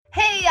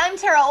I'm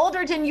Tara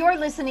Alderton. You're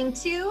listening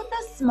to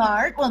The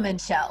Smart Woman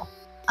Show.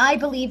 I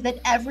believe that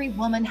every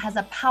woman has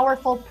a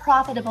powerful,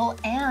 profitable,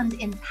 and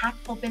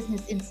impactful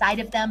business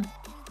inside of them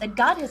that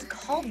God has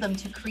called them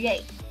to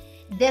create.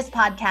 This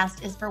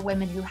podcast is for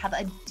women who have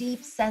a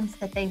deep sense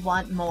that they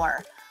want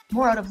more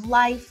out of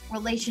life,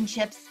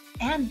 relationships,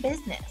 and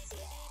business.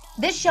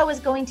 This show is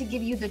going to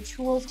give you the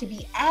tools to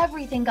be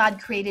everything God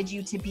created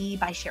you to be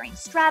by sharing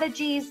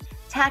strategies,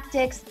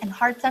 tactics, and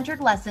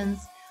heart-centered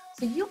lessons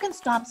so you can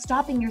stop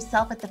stopping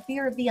yourself at the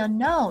fear of the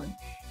unknown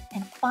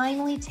and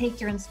finally take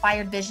your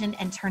inspired vision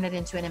and turn it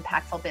into an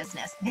impactful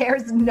business.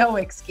 There's no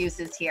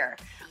excuses here.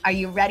 Are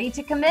you ready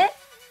to commit?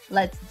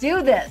 Let's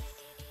do this.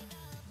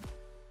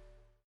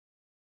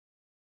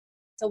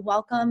 So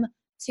welcome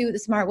to the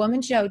Smart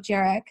Woman Show,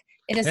 Jairek.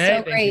 It is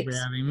so great. Thank you for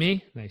having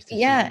me. Nice to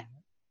see you.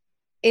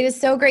 It is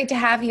so great to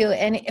have you.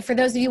 And for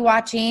those of you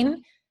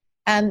watching,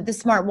 the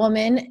smart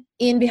woman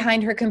in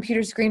behind her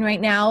computer screen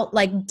right now,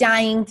 like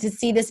dying to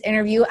see this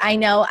interview. I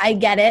know, I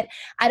get it.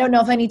 I don't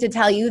know if I need to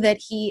tell you that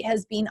he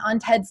has been on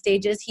TED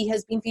stages. He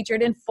has been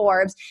featured in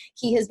Forbes.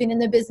 He has been in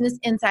the Business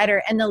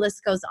Insider, and the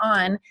list goes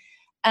on.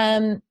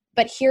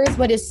 But here's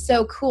what is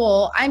so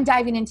cool. I'm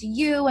diving into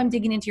you. I'm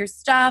digging into your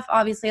stuff.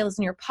 Obviously, I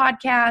listen to your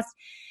podcast.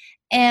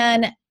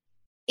 And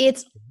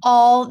it's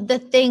all the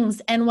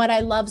things. And what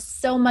I love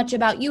so much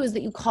about you is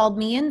that you called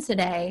me in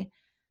today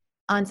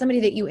on somebody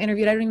that you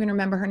interviewed. I don't even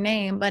remember her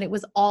name, but it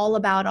was all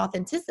about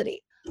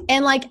authenticity.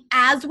 And like,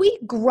 as we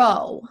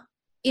grow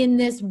in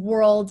this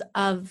world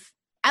of,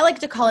 I like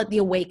to call it the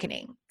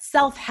awakening,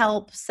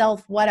 self-help,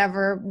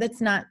 whatever.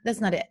 That's not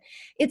it.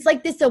 It's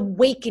like this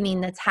awakening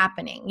that's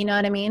happening. You know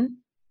what I mean?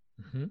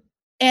 Mm-hmm.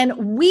 And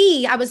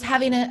I was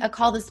having a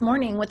call this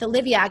morning with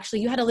Olivia. Actually,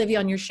 you had Olivia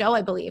on your show,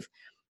 I believe.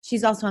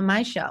 She's also on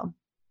my show.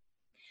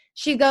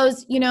 She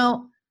goes,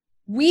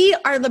 we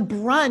are the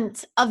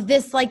brunt of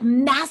this like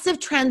massive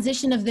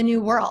transition of the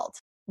new world.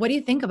 What do you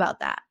think about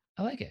that?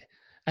 I like it.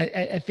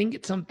 I think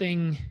it's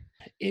something,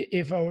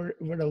 if I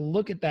were to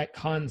look at that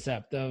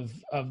concept of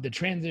the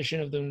transition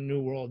of the new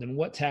world and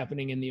what's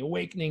happening in the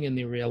awakening and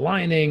the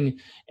realigning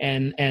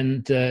and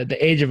the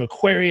age of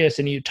Aquarius,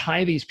 and you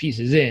tie these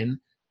pieces in,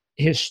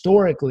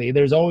 historically,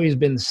 there's always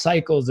been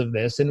cycles of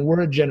this, and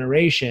we're a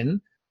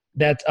generation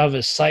that's of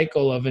a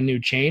cycle of a new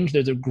change.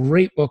 There's a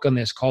great book on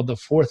this called The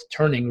Fourth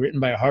Turning, written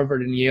by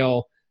Harvard and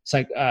Yale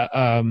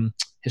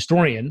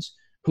historians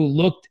who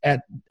looked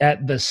at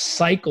the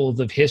cycles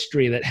of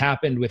history that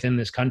happened within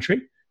this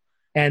country.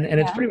 And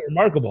it's pretty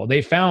remarkable.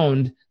 They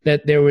found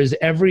that there was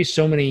every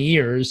so many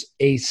years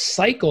a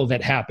cycle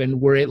that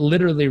happened where it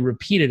literally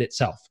repeated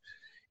itself.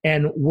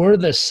 And we're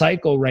the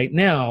cycle right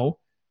now,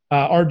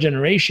 our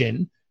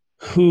generation,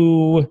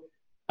 who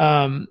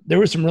there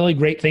were some really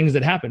great things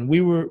that happened.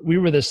 We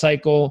were the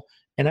cycle,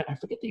 and I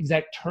forget the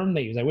exact term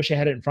they use. I wish I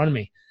had it in front of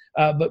me.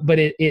 But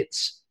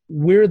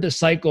we're the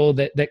cycle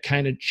that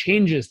kind of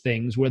changes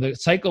things. Where the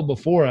cycle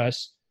before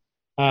us.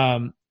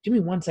 Give me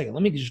 1 second.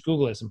 Let me just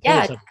Google this.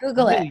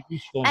 Google it.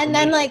 And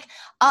then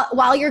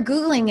while you're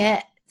Googling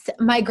it,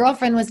 my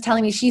girlfriend was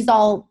telling me she's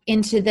all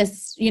into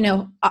this,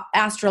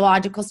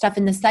 astrological stuff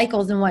and the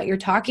cycles and what you're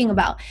talking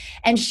about.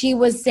 And she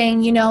was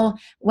saying,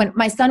 when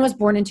my son was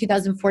born in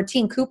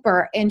 2014,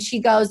 Cooper, and she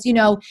goes,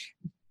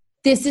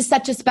 this is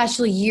such a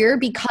special year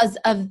because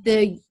of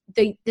this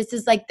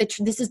is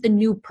the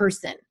new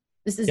person.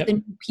 This is the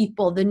new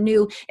people,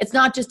 it's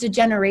not just a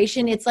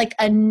generation. It's like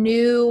a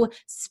new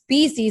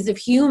species of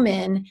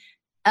human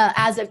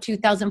as of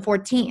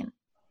 2014.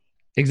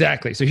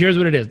 Exactly. So here's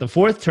what it is. The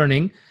Fourth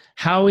Turning,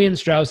 Howie and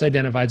Strauss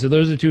identified, so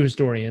those are two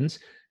historians,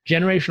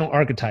 generational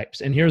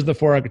archetypes. And here's the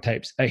four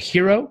archetypes: a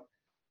hero,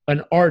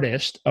 an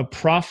artist, a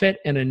prophet,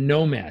 and a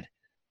nomad.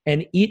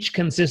 And each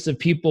consists of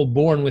people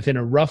born within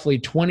a roughly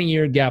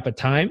 20-year gap of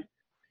time.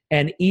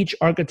 And each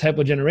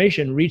archetypal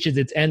generation reaches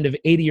its end of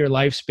 80-year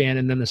lifespan,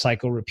 and then the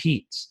cycle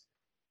repeats.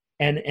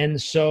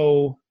 And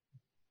so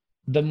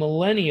the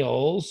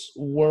millennials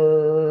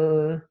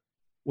were,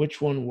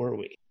 which one were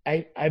we?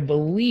 I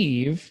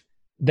believe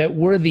that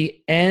we're the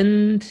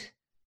end.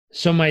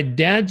 So my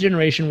dad's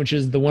generation, which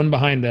is the one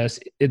behind us,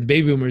 the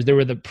baby boomers, there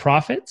were the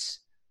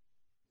prophets,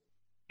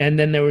 and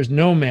then there was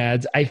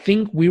nomads. I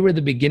think we were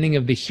the beginning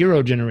of the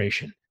hero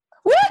generation,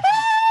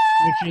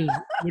 which is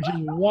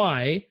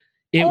why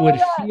it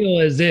would feel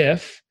as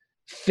if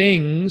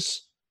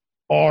things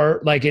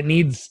are like it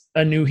needs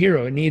a new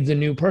hero, it needs a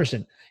new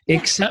person,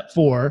 except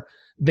for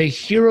the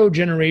hero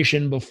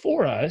generation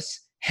before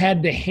us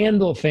had to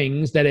handle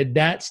things that at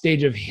that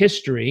stage of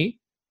history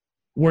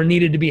were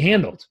needed to be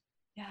handled.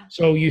 Yeah.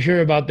 So you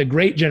hear about the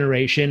great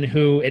generation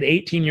who at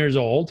 18 years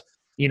old,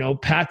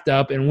 packed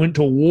up and went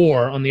to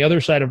war on the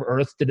other side of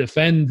Earth to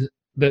defend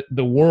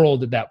the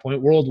world at that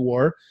point, World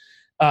War,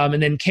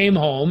 and then came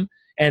home.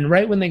 And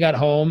right when they got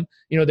home,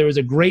 there was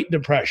a Great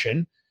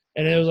Depression,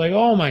 and it was like,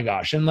 oh my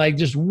gosh, and like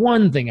just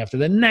one thing after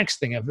the next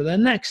thing after the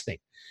next thing.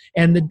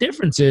 And the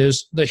difference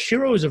is the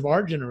heroes of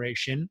our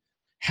generation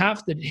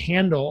have to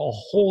handle a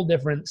whole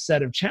different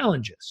set of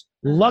challenges.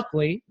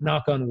 Luckily,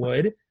 knock on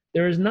wood,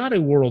 there is not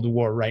a world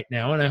war right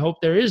now, and I hope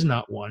there is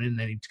not one in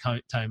any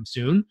time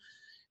soon.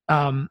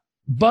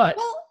 But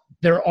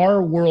there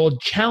are world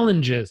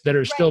challenges that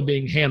are still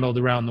being handled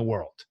around the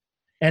world,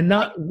 and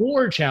not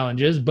war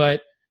challenges,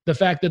 but the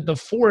fact that the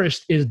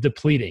forest is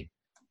depleting.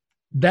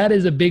 That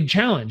is a big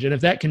challenge. And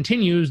if that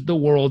continues, the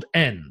world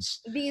ends.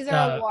 These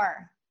are a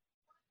war.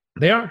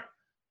 They are.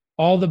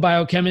 All the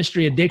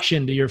biochemistry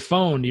addiction to your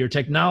phone, to your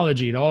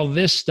technology, to all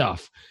this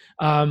stuff.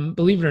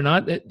 Believe it or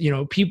not, that,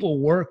 people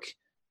work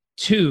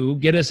to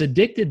get us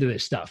addicted to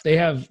this stuff. They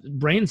have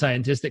brain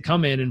scientists that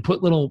come in and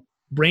put little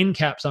brain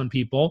caps on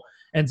people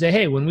and say,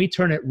 hey, when we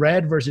turn it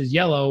red versus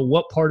yellow,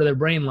 what part of their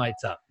brain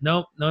lights up?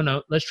 No.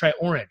 Let's try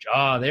orange.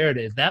 Ah, there it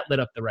is. That lit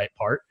up the right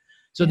part.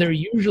 So they're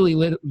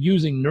usually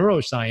using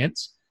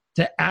neuroscience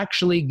to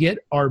actually get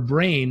our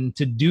brain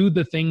to do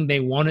the thing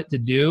they want it to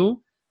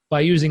do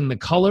by using the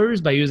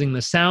colors, by using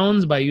the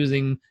sounds, by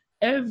using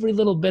every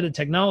little bit of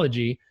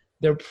technology.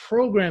 They're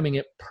programming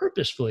it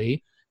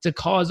purposefully to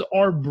cause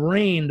our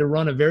brain to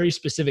run a very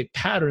specific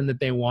pattern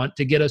that they want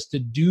to get us to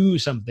do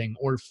something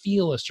or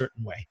feel a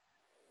certain way.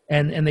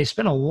 And they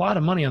spend a lot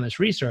of money on this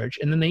research,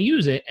 and then they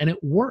use it, and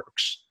it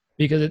works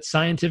because it's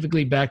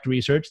scientifically backed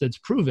research that's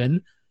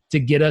proven to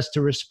get us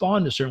to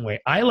respond a certain way.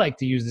 I like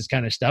to use this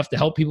kind of stuff to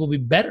help people be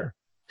better.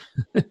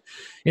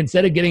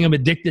 Instead of getting them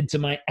addicted to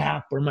my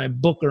app or my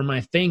book or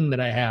my thing that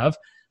I have,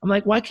 I'm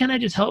like, why can't I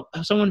just help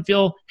someone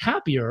feel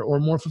happier or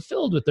more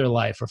fulfilled with their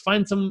life or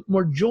find some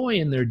more joy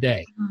in their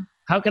day?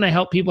 How can I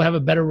help people have a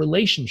better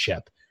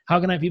relationship?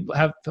 How can I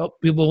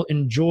help people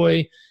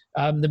enjoy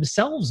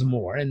themselves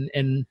more? And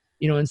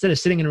instead of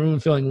sitting in a room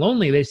and feeling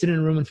lonely, they sit in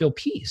a room and feel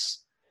peace.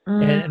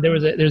 And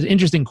there's an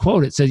interesting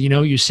quote. It says,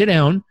 you sit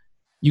down,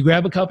 you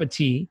grab a cup of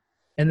tea,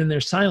 and then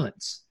there's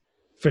silence.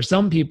 For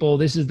some people,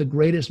 this is the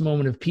greatest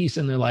moment of peace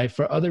in their life.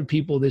 For other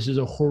people, this is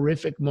a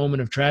horrific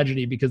moment of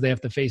tragedy because they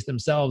have to face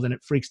themselves and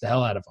it freaks the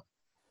hell out of them.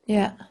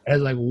 Yeah. And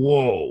it's like,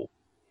 whoa.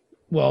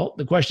 Well,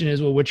 the question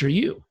is, which are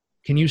you?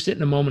 Can you sit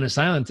in a moment of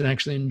silence and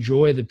actually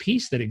enjoy the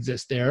peace that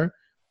exists there?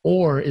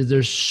 Or is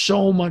there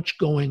so much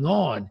going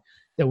on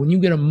that when you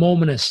get a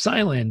moment of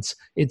silence,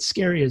 it's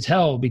scary as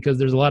hell because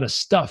there's a lot of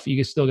stuff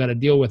you still got to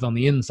deal with on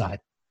the inside.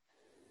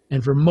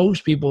 And for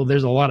most people,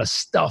 there's a lot of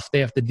stuff they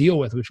have to deal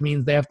with, which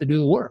means they have to do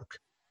the work.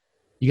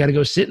 You got to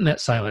go sit in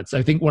that silence.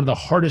 I think one of the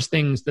hardest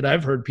things that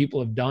I've heard people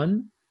have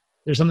done,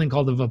 there's something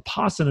called the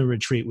Vipassana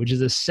retreat, which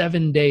is a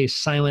 7-day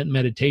silent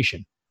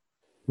meditation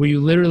where you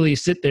literally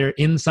sit there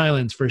in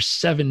silence for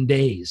 7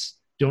 days.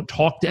 Don't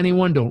talk to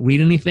anyone. Don't read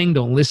anything.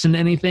 Don't listen to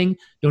anything.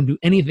 Don't do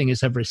anything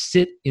except for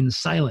sit in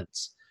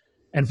silence.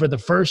 And for the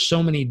first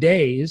so many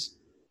days,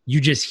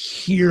 you just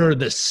hear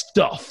the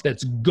stuff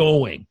that's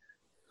going.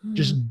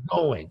 Just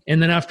going.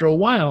 And then after a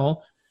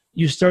while,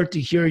 you start to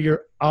hear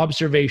your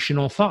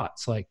observational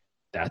thoughts like,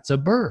 that's a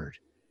bird.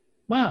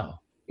 Wow,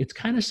 it's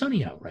kind of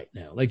sunny out right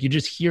now. Like you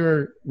just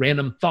hear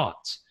random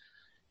thoughts.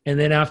 And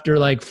then after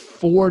like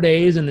 4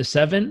 days into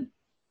 7,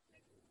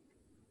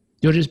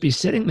 you'll just be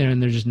sitting there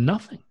and there's just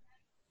nothing.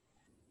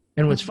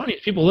 And what's funny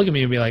is people look at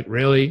me and be like,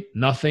 really?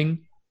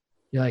 Nothing?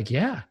 You're like,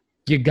 yeah,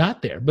 you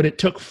got there. But it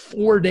took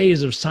 4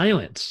 days of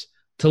silence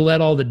to let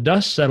all the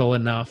dust settle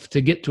enough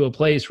to get to a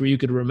place where you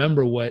could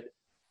remember what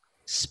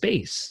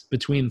space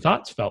between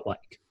thoughts felt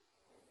like.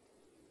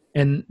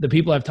 And the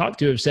people I've talked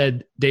to have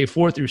said day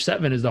 4 through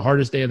 7 is the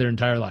hardest day of their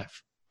entire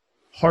life.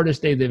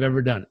 Hardest day they've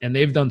ever done. And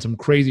they've done some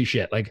crazy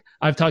shit. Like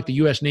I've talked to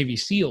US Navy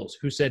SEALs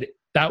who said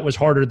that was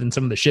harder than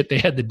some of the shit they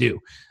had to do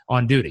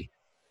on duty.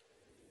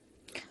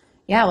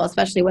 Yeah, well,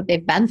 especially what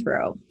they've been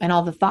through and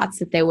all the thoughts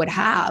that they would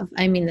have.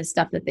 I mean, the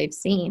stuff that they've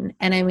seen.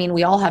 And I mean,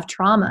 we all have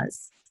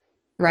traumas,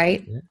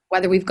 right? Yeah.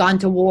 Whether we've gone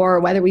to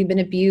war, whether we've been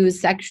abused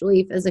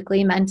sexually,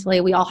 physically,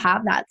 mentally, we all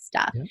have that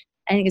stuff. Yeah.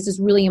 I think it's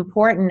just really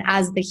important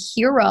as the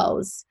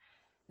heroes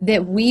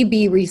that we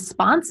be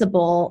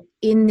responsible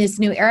in this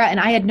new era. And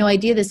I had no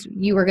idea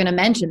you were going to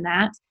mention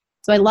that.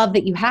 So I love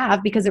that you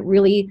have, because it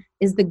really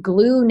is the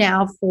glue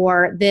now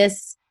for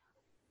this,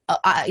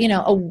 I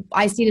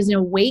see it as an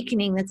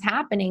awakening that's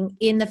happening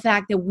in the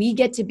fact that we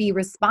get to be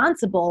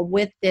responsible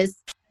with this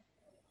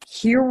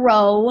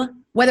hero,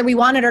 whether we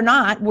want it or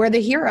not, we're the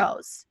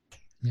heroes.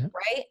 Yeah.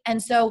 Right.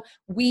 And so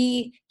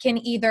we can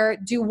either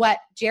do what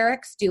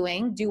Jairek's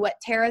doing, do what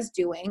Tara's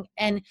doing,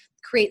 and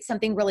create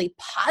something really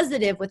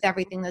positive with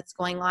everything that's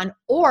going on,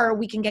 or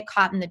we can get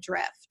caught in the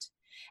drift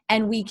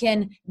and we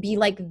can be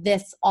like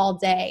this all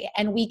day,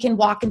 and we can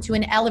walk into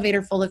an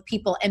elevator full of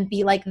people and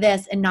be like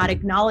this and not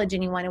acknowledge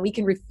anyone. And we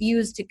can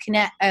refuse to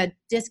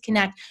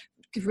disconnect,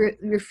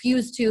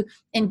 refuse to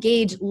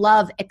engage,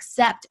 love,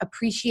 accept,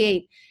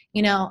 appreciate,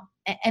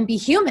 and be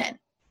human.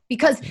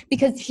 Because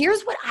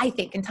here's what I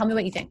think, and tell me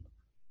what you think.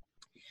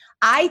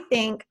 I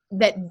think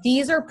that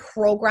these are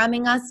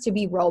programming us to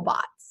be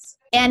robots.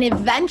 And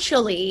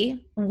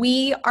eventually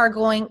we are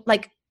going,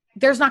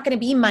 there's not going to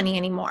be money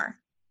anymore.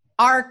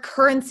 Our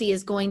currency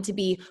is going to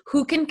be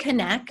who can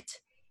connect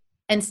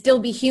and still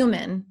be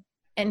human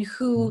and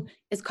who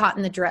is caught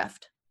in the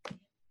drift.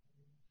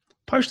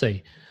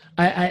 Partially.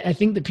 I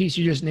think the piece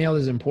you just nailed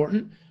is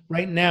important,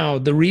 Right now,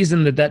 the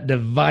reason that that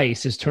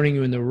device is turning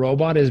you into a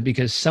robot is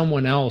because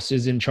someone else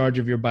is in charge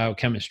of your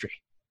biochemistry.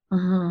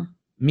 Mm-hmm.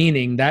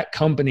 Meaning that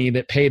company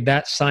that paid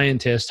that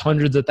scientist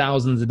hundreds of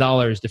thousands of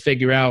dollars to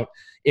figure out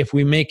if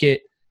we make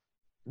it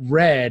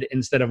red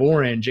instead of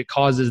orange, it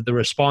causes the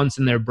response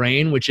in their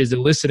brain, which is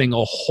eliciting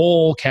a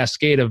whole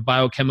cascade of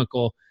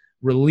biochemical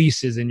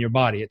releases in your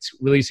body. It's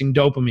releasing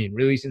dopamine,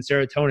 releasing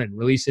serotonin,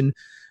 releasing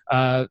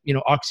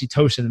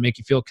oxytocin to make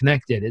you feel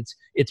connected.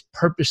 It's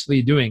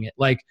purposely doing it.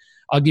 Like,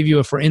 I'll give you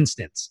a for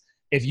instance.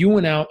 If you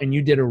went out and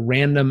you did a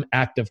random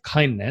act of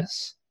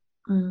kindness,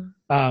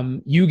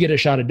 you get a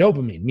shot of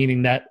dopamine,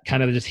 meaning that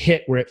kind of just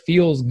hit where it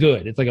feels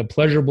good. It's like a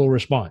pleasurable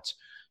response.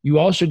 You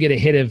also get a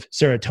hit of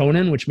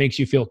serotonin, which makes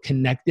you feel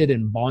connected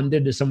and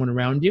bonded to someone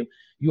around you.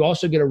 You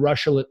also get a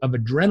rush of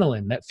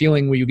adrenaline, that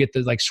feeling where you get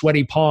the like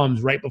sweaty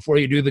palms right before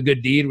you do the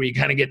good deed, where you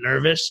kind of get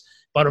nervous,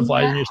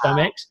 butterflies in your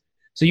stomachs.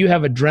 So you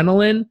have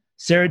adrenaline,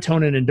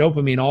 serotonin, and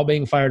dopamine all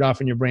being fired off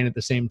in your brain at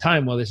the same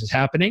time while this is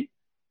happening.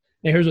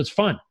 Now, here's what's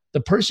fun. The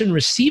person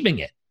receiving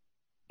it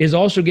is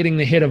also getting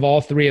the hit of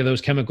all three of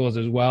those chemicals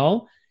as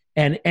well,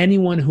 and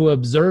anyone who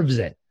observes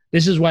it.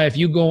 This is why if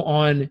you go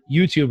on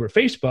YouTube or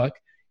Facebook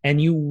and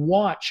you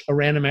watch a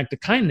random act of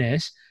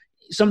kindness,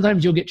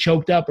 sometimes you'll get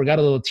choked up or got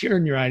a little tear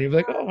in your eye and you're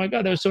like, oh my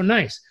God, that was so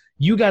nice.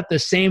 You got the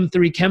same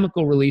three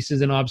chemical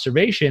releases in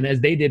observation as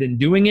they did in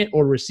doing it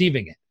or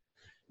receiving it.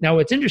 Now,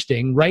 what's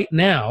interesting, right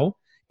now,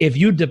 if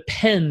you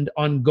depend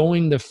on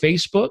going to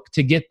Facebook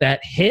to get that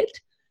hit,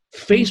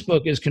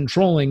 Facebook is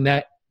controlling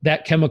that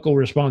chemical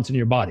response in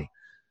your body.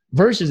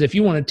 Versus if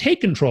you want to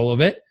take control of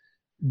it,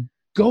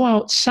 go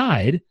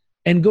outside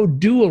and go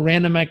do a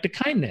random act of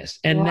kindness.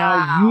 And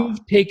now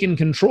you've taken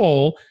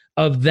control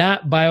of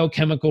that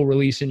biochemical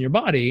release in your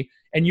body,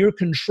 and you're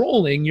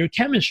controlling your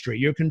chemistry.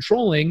 You're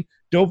controlling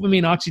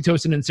dopamine,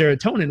 oxytocin, and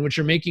serotonin, which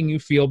are making you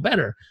feel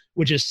better,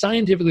 which is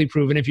scientifically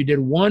proven. If you did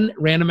one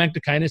random act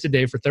of kindness a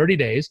day for 30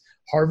 days,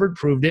 Harvard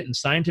proved it in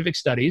scientific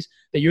studies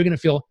that you're going to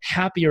feel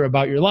happier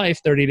about your life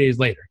 30 days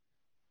later.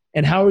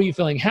 And how are you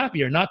feeling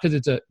happier? Not because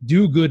it's a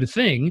do-good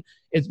thing.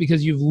 It's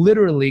because you've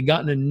literally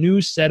gotten a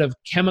new set of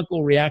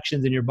chemical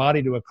reactions in your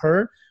body to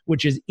occur,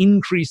 which is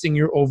increasing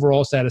your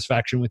overall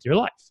satisfaction with your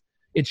life.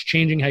 It's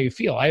changing how you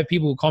feel. I have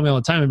people who call me all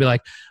the time and be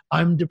like,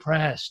 I'm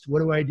depressed.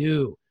 What do I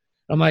do?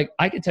 I'm like,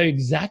 I can tell you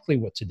exactly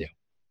what to do.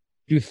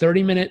 Do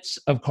 30 minutes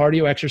of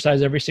cardio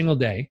exercise every single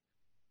day.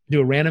 Do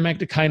a random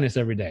act of kindness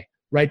every day.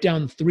 Write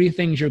down 3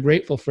 things you're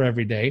grateful for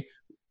every day.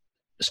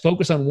 Just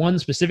focus on one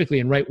specifically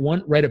and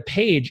write a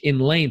page in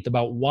length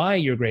about why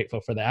you're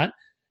grateful for that.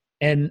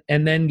 And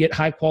then get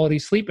high quality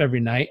sleep every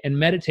night and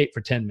meditate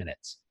for 10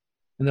 minutes.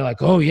 And they're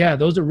like, oh yeah,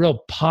 those are real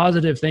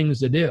positive things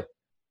to do.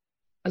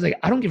 I was like,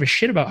 I don't give a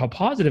shit about how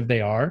positive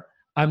they are.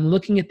 I'm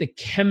looking at the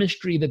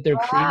chemistry that they're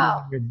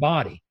creating in your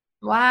body.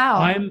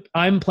 Wow.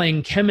 I'm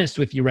playing chemist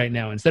with you right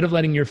now. Instead of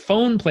letting your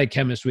phone play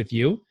chemist with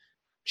you,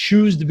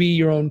 choose to be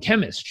your own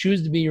chemist.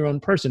 Choose to be your own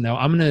person. Now,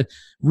 I'm going to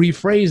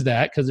rephrase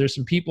that because there's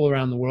some people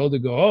around the world who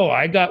go, oh,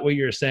 I got what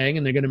you're saying,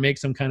 and they're going to make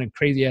some kind of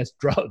crazy-ass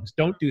drugs.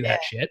 Don't do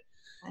that shit.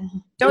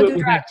 Don't do it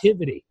with drugs.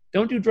 activity.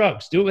 Don't do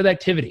drugs. Do it with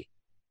activity.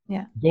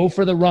 Yeah. Go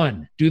for the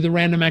run. Do the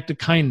random act of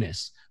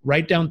kindness.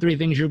 Write down 3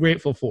 things you're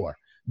grateful for.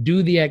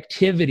 Do the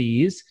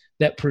activities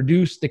that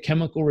produce the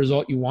chemical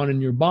result you want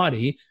in your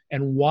body,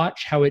 and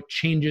watch how it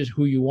changes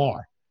who you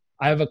are.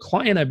 I have a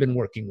client I've been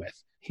working with.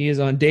 He is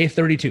on day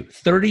 32.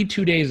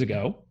 32 days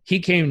ago, he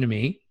came to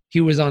me.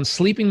 He was on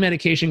sleeping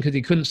medication because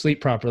he couldn't sleep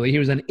properly. He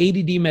was on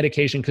ADD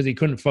medication because he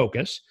couldn't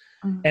focus.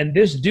 Mm-hmm. And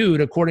this dude,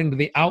 according to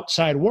the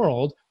outside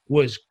world,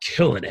 was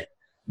killing it.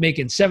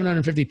 Making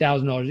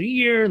 $750,000 a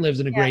year, lives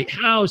in a great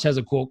house, has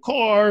a cool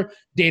car,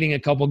 dating a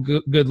couple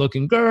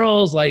good-looking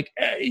girls. Like,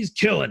 he's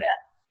killing it.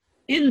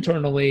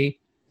 Internally,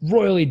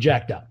 royally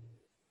jacked up.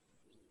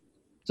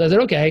 So I said,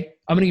 okay,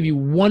 I'm going to give you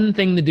one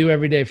thing to do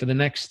every day for the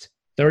next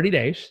 30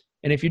 days.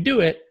 And if you do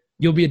it,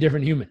 you'll be a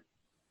different human.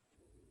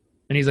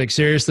 And he's like,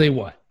 seriously,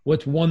 what?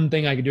 What's one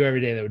thing I could do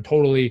every day that would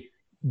totally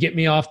get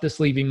me off the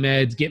sleeping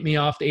meds, get me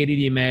off the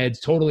ADD meds,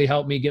 totally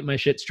help me get my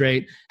shit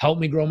straight, help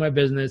me grow my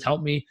business,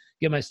 help me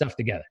get my stuff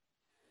together?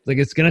 Like,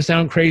 it's going to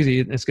sound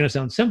crazy. It's going to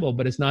sound simple,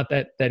 but it's not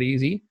that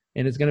easy.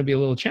 And it's going to be a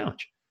little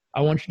challenge.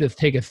 I want you to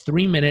take a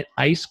 3-minute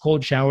ice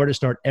cold shower to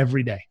start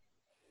every day.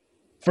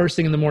 First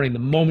thing in the morning, the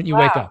moment you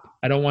wake up.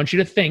 I don't want you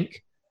to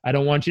think. I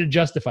don't want you to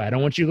justify. I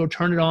don't want you to go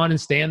turn it on and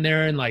stand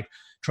there and like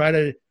try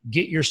to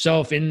get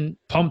yourself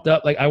pumped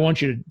up. Like, I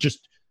want you to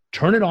just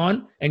turn it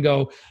on and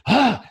go,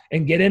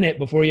 and get in it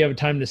before you have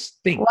time to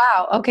think.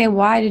 Wow. Okay.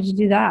 Why did you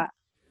do that?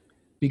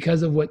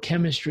 Because of what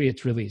chemistry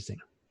it's releasing.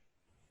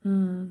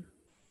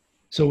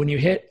 So when you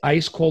hit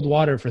ice cold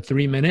water for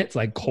 3 minutes,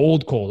 like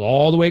cold,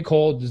 all the way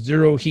cold,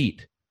 0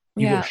 heat,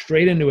 you go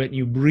straight into it and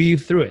you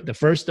breathe through it. The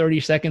first 30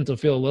 seconds will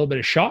feel a little bit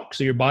of shock.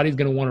 So your body's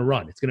going to want to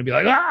run. It's going to be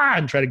like,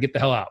 and try to get the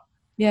hell out.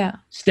 Yeah.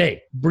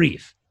 Stay,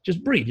 breathe,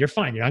 just breathe. You're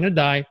fine. You're not going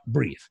to die.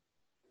 Breathe.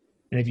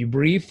 And if you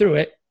breathe through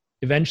it,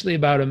 eventually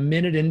about a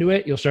minute into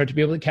it, you'll start to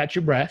be able to catch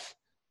your breath.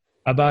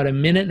 About a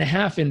minute and a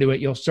half into it,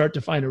 you'll start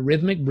to find a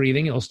rhythmic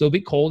breathing. It'll still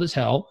be cold as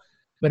hell.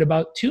 But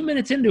about 2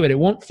 minutes into it, it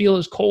won't feel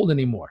as cold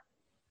anymore.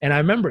 And I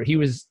remember he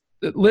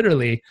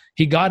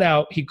got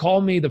out, he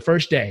called me the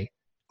first day,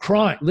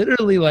 crying,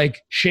 literally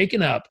like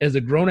shaken up as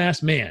a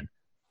grown-ass man,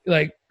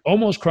 like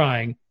almost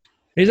crying.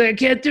 He's like, I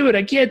can't do it.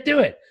 I'm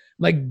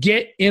like,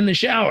 get in the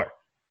shower.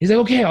 He's like,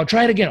 okay, I'll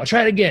try it again.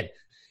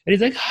 And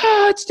he's like,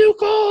 it's too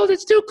cold.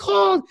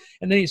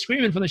 And then he's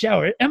screaming from the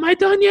shower, am I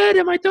done yet?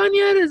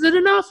 Is it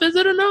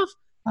enough?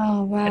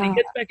 Oh, wow. And he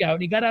gets back out,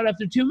 and he got out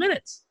after 2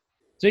 minutes.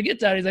 So he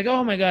gets out, he's like,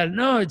 oh my God,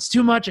 no, it's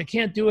too much. I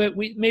can't do it.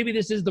 Maybe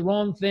this is the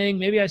wrong thing.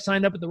 Maybe I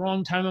signed up at the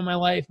wrong time in my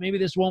life. Maybe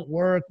this won't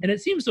work. And it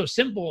seems so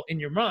simple in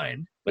your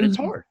mind, but it's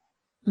hard.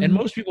 And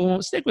most people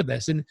won't stick with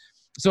this. And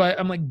so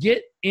I'm like,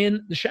 get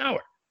in the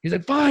shower. He's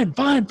like, fine.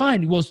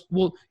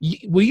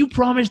 Will you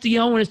promise to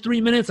yell when it's 3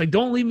 minutes? Like,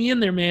 don't leave me in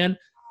there, man.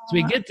 So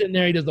he gets in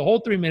there, he does the whole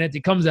 3 minutes,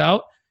 he comes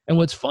out. And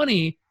what's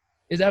funny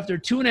is after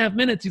 2.5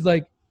 minutes, he's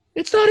like,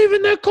 it's not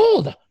even that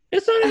cold. I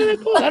don't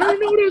even know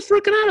what I was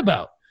freaking out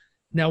about.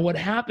 Now, what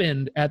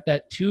happened at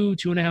that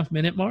 2.5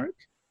 minute mark,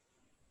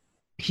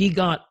 he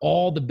got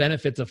all the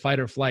benefits of fight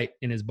or flight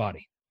in his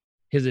body.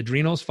 His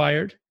adrenals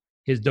fired,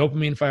 his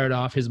dopamine fired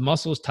off, his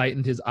muscles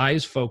tightened, his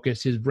eyes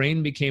focused, his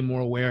brain became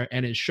more aware,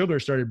 and his sugar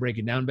started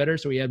breaking down better,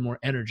 so he had more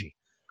energy.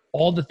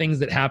 All the things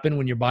that happen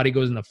when your body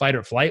goes into fight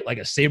or flight, like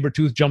a saber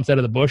tooth jumps out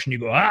of the bush and you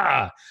go,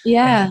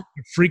 yeah,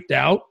 you're freaked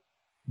out.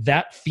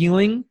 That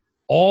feeling,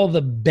 all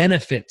the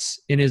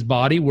benefits in his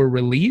body were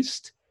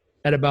released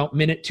at about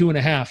minute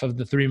 2.5 of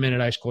the 3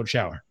 minute ice cold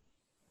shower,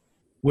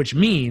 which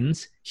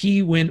means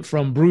he went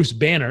from Bruce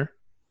Banner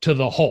to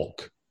the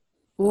Hulk.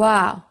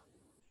 Wow.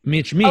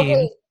 Which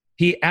means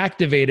he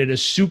activated a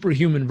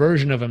superhuman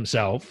version of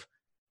himself.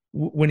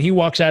 When he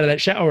walks out of that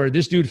shower,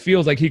 this dude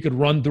feels like he could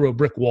run through a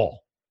brick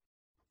wall.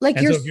 So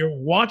if you're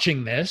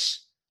watching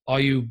this, all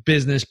you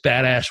business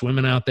badass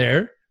women out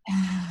there,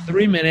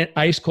 3 minute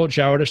ice cold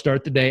shower to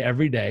start the day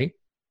every day.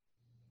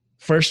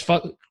 First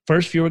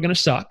few are going to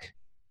suck.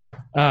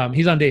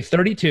 He's on day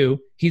 32.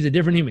 He's a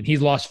different human.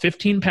 He's lost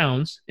 15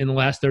 pounds in the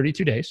last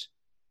 32 days.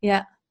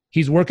 Yeah.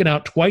 He's working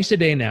out twice a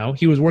day now.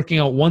 He was working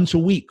out once a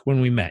week when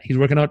we met. He's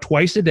working out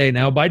twice a day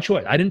now by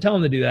choice. I didn't tell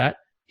him to do that.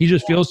 He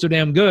just feels so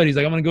damn good. He's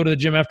like, I'm going to go to the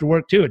gym after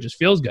work too. It just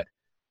feels good.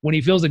 When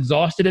he feels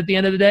exhausted at the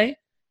end of the day,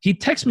 he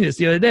texted me this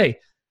the other day.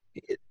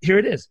 Here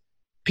it is.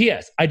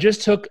 P.S. I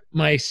just took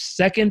my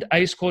second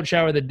ice cold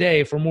shower of the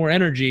day for more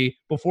energy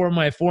before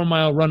my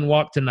 4-mile run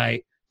walk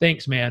tonight.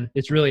 Thanks, man.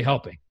 It's really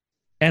helping.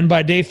 And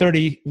by day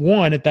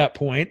 31 at that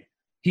point,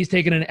 he's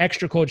taken an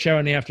extra cold shower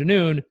in the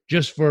afternoon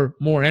just for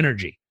more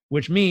energy,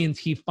 which means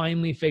he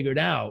finally figured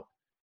out,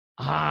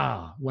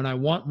 when I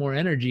want more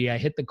energy, I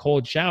hit the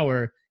cold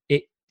shower,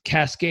 it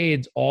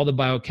cascades all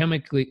the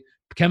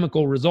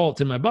chemical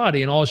results in my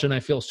body, and all of a sudden I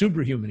feel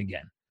superhuman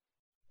again.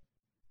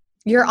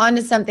 You're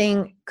onto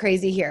something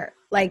crazy here.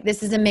 Like,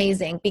 this is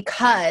amazing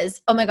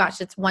because, oh my gosh,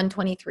 it's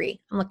 1:23.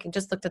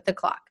 Just looked at the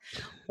clock.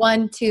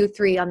 1, 2,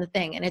 3 on the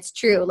thing. And it's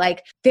true.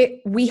 Like,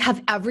 we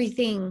have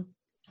everything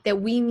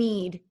that we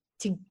need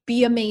to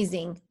be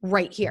amazing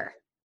right here.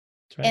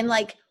 Right. And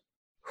like,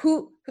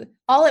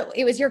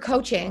 it was your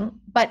coaching,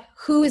 but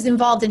who is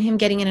involved in him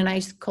getting in an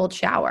ice cold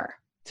shower?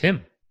 It's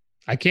him.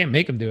 I can't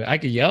make him do it. I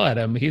could yell at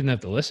him, but he doesn't have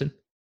to listen.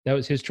 That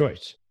was his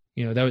choice.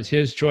 That was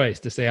his choice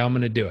to say, I'm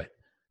going to do it.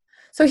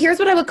 So here's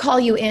what I would call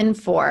you in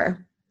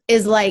for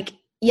is like,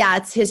 yeah,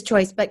 it's his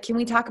choice, but can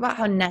we talk about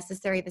how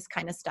necessary this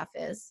kind of stuff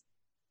is?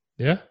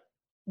 Yeah.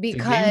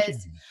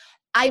 Because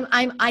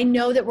I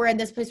know that we're in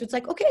this place where it's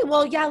like, okay,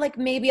 well, yeah, like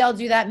maybe I'll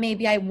do that.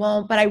 Maybe I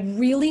won't, but I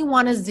really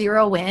want to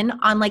zero in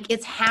on like,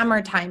 it's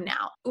hammer time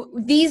now.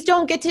 These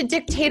don't get to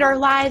dictate our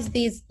lives.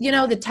 These,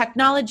 the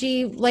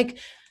technology, like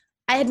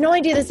I had no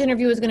idea this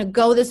interview was going to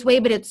go this way,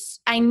 but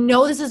I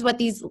know this is what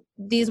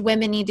these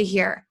women need to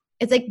hear.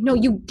 It's like, no,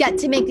 you get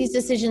to make these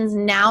decisions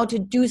now to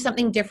do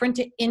something different,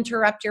 to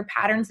interrupt your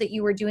patterns that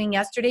you were doing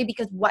yesterday,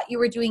 because what you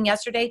were doing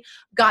yesterday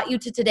got you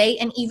to today.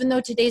 And even though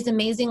today's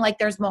amazing, like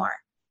there's more.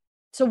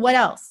 So what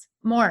else?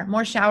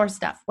 More shower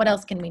stuff. What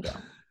else can we do?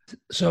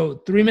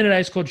 So 3 minute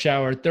ice cold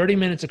shower, 30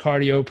 minutes of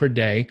cardio per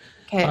day.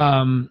 Okay.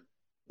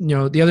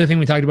 The other thing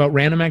we talked about,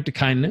 random act of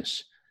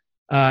kindness.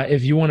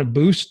 If you want to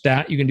boost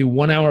that, you can do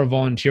 1 hour of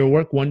volunteer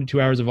work, 1 to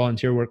 2 hours of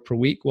volunteer work per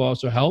week will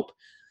also help.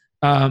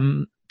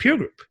 Peer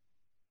group.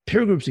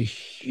 Peer group's a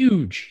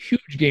huge,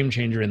 huge game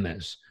changer in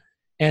this.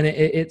 And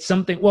it's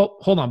something, well,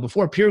 hold on.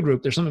 Before peer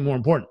group, there's something more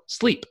important.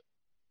 Sleep.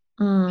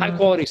 High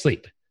quality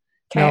sleep.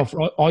 Okay. Now,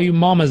 for all you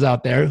mamas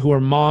out there who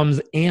are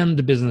moms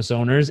and business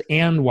owners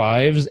and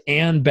wives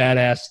and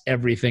badass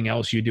everything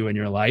else you do in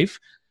your life,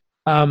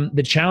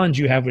 the challenge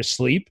you have with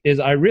sleep is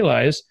I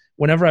realize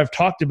whenever I've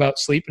talked about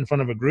sleep in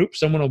front of a group,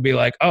 someone will be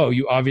like, oh,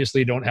 you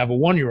obviously don't have a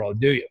 1-year-old,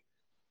 do you?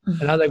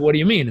 And I was like, what do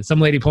you mean? And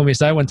some lady pulled me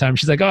aside one time.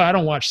 She's like, oh, I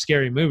don't watch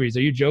scary movies.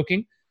 Are you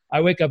joking? I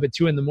wake up at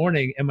 2 a.m.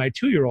 and my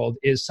 2-year-old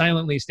is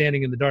silently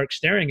standing in the dark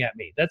staring at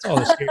me. That's all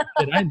the scary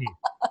shit I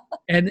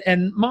need.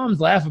 And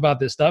moms laugh about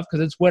this stuff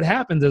because it's what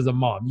happens as a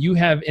mom. You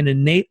have an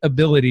innate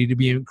ability to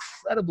be an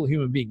incredible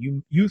human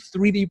being. You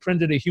 3D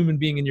printed a human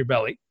being in your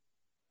belly.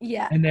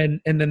 Yeah. And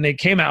then they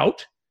came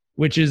out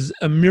which is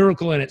a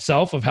miracle in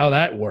itself of how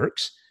that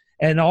works.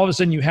 And all of a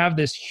sudden you have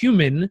this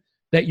human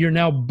that you're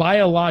now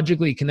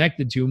biologically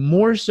connected to,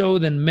 more so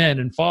than men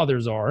and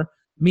fathers are,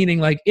 meaning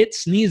like it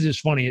sneezes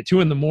funny at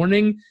 2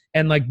 a.m.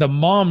 and like the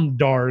mom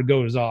dar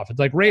goes off. It's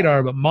like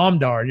radar, but mom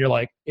dar. And you're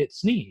like, it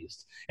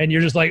sneezed. And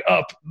you're just like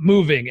up,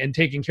 moving and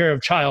taking care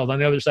of child on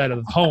the other side of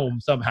the home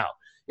somehow.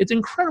 It's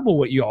incredible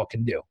what you all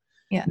can do.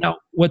 Yeah. Now,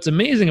 what's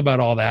amazing about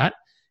all that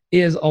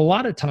is a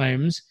lot of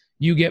times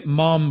you get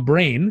mom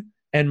brain,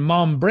 and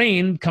mom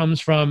brain comes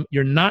from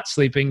you're not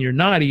sleeping, you're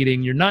not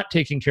eating, you're not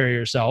taking care of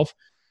yourself.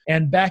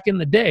 And back in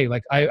the day,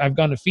 like I've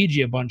gone to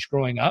Fiji a bunch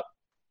growing up.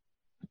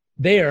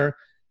 There's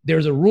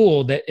a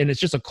rule that, and it's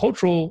just a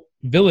cultural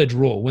village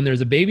rule. When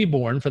there's a baby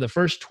born, for the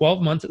first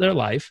 12 months of their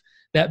life,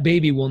 that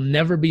baby will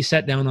never be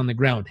set down on the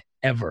ground,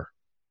 ever.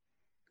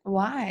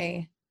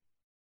 Why?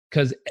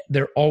 Because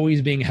they're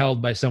always being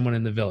held by someone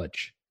in the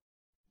village.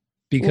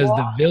 Because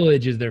the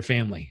village is their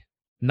family,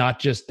 not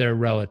just their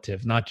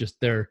relative, not just.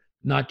 But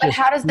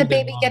how does the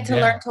baby get to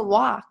learn to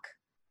walk?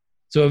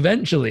 So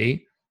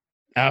eventually,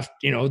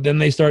 after, then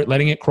they start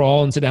letting it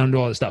crawl and sit down and do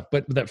all this stuff.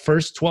 But that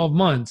first 12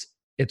 months,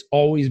 it's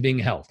always being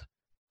held.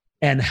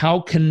 And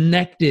how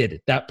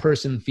connected that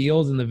person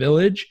feels in the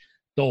village,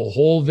 the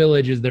whole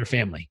village is their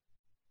family.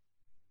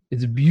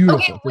 It's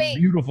beautiful. Okay, wait, it's a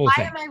beautiful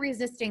thing. Why am I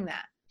resisting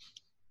that?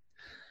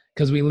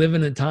 Because we live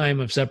in a time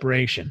of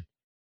separation.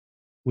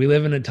 We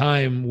live in a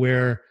time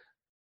where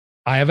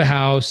I have a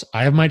house,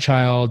 I have my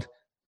child,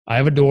 I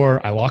have a door,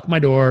 I lock my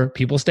door,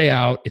 people stay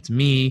out, it's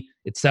me,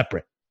 it's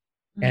separate.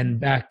 Mm-hmm. And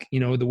back,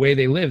 the way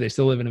they live, they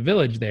still live in a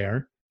village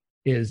there,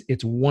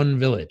 it's one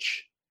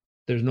village.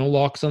 There's no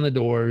locks on the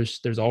doors.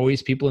 There's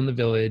always people in the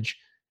village.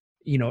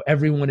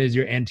 Everyone is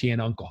your auntie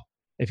and uncle.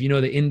 If you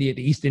know the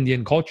East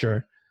Indian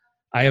culture,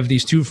 I have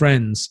these 2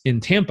 friends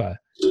in Tampa.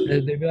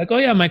 They'd be like, oh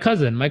yeah, my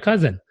cousin.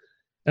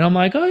 And I'm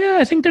like, oh yeah,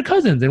 I think they're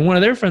cousins. And one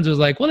of their friends was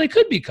like, well, they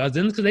could be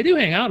cousins because they do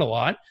hang out a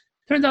lot.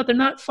 Turns out they're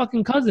not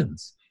fucking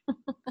cousins.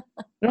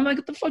 And I'm like,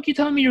 what the fuck you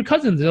telling me you're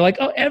cousins? They're like,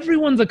 oh,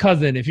 everyone's a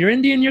cousin. If you're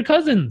Indian, you're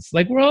cousins.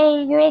 Like we're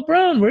all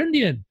brown. We're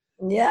Indian.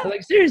 Yeah. They're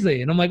like,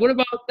 seriously. And I'm like, what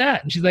about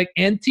that? And she's like,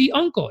 auntie,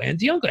 uncle.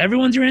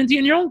 Everyone's your auntie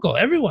and your uncle.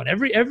 Everyone.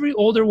 Every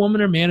older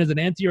woman or man is an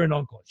auntie or an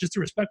uncle. It's just a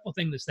respectful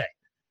thing to say.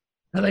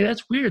 I'm like,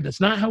 that's weird.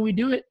 That's not how we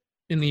do it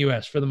in the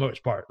US for the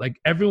most part. Like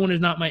everyone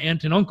is not my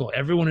aunt and uncle.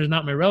 Everyone is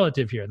not my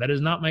relative here. That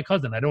is not my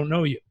cousin. I don't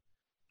know you.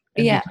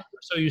 And because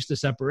we're so used to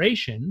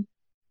separation,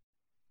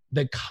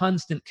 the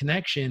constant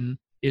connection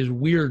is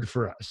weird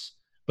for us.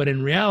 But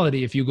in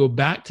reality, if you go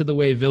back to the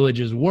way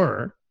villages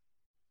were,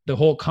 the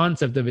whole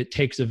concept of it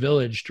takes a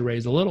village to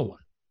raise a little one.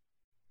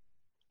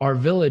 Our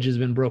village has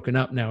been broken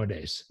up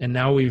nowadays. And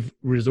now we've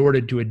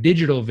resorted to a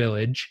digital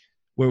village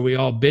where we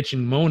all bitch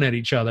and moan at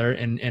each other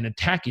and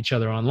attack each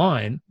other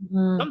online.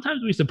 Mm-hmm.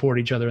 Sometimes we support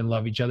each other and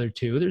love each other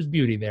too. There's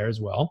beauty there as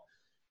well.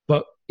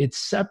 But it's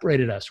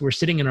separated us. We're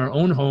sitting in our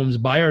own homes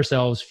by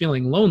ourselves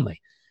feeling lonely.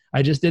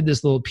 I just did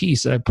this little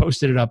piece. I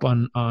posted it up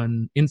on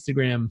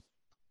Instagram.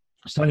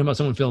 I was talking about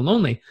someone feeling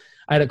lonely.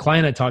 I had a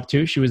client I talked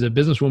to. She was a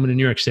businesswoman in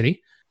New York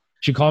City.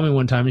 She called me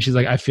one time and she's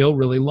like, I feel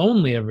really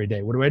lonely every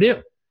day. What do I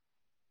do?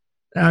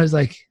 And I was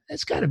like,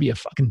 that's got to be a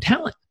fucking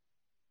talent.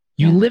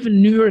 You live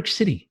in New York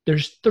City.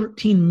 There's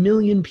 13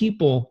 million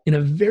people in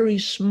a very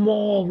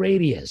small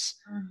radius.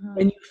 Mm-hmm.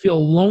 And you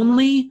feel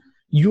lonely.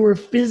 You're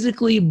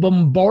physically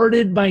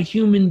bombarded by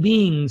human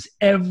beings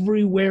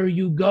everywhere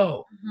you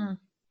go. Mm-hmm.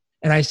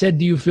 And I said,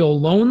 do you feel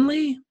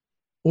lonely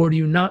or do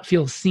you not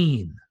feel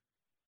seen?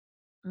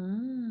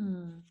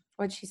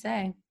 What'd she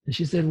say? And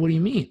she said, what do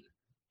you mean?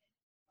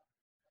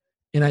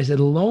 And I said,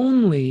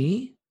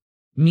 lonely,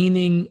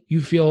 meaning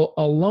you feel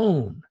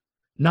alone.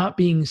 Not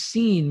being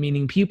seen,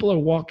 meaning people are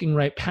walking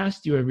right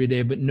past you every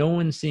day, but no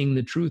one's seeing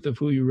the truth of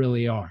who you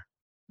really are.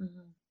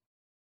 Mm-hmm.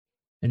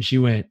 And she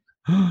went,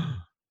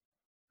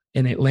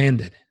 and it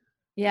landed.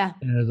 Yeah.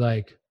 And I was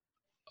like,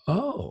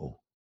 oh,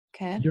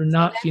 okay. You're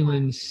not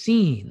feeling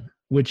seen,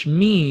 which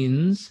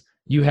means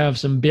you have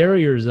some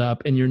barriers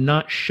up and you're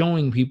not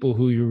showing people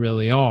who you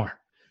really are.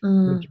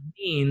 Which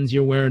means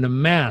you're wearing a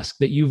mask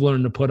that you've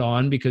learned to put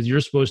on because you're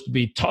supposed to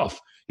be tough.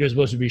 You're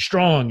supposed to be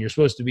strong. You're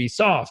supposed to be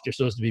soft. You're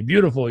supposed to be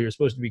beautiful. You're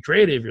supposed to be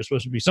creative. You're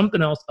supposed to be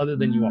something else other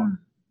than you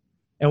are.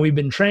 And we've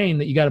been trained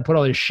that you got to put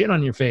all this shit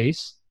on your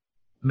face,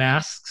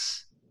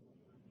 masks,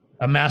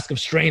 a mask of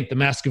strength, a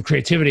mask of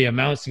creativity, a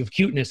mask of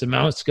cuteness, a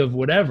mask of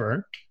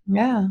whatever.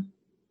 Yeah.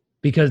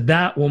 Because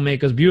that will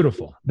make us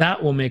beautiful.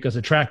 That will make us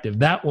attractive.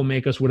 That will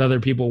make us what other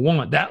people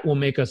want. That will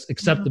make us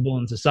acceptable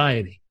in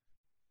society.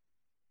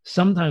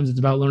 Sometimes it's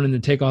about learning to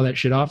take all that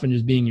shit off and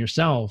just being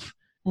yourself.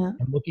 Yeah.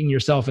 And looking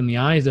yourself in the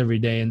eyes every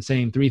day and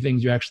saying 3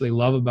 things you actually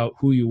love about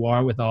who you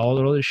are with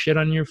all this shit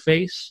on your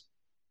face.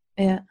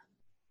 Yeah.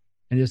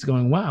 And just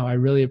going, wow, I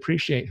really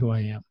appreciate who I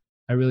am.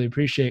 I really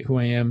appreciate who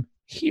I am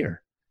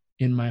here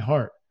in my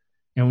heart.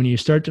 And when you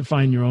start to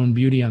find your own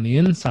beauty on the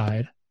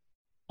inside,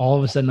 all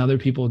of a sudden other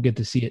people get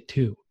to see it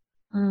too.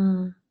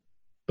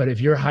 But if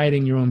you're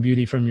hiding your own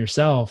beauty from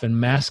yourself and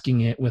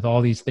masking it with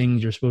all these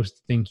things you're supposed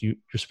to think you're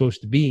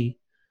supposed to be,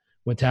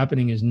 What's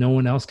happening is no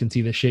one else can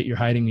see the shit you're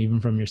hiding even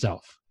from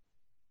yourself.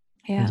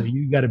 Yeah. And so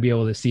you got to be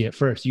able to see it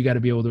first. You got to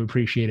be able to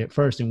appreciate it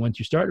first. And once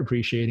you start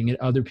appreciating it,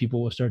 other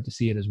people will start to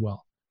see it as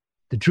well.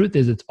 The truth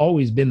is, it's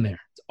always been there.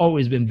 It's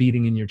always been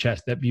beating in your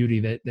chest, that beauty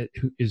that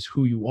is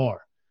who you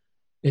are.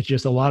 It's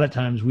just a lot of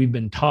times we've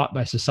been taught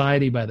by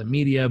society, by the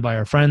media, by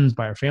our friends,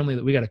 by our family,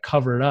 that we got to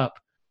cover it up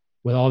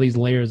with all these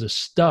layers of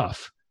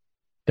stuff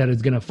that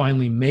is going to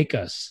finally make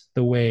us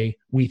the way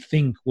we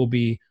think we'll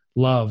be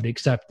loved,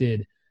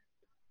 accepted,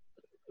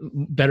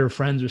 better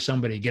friends with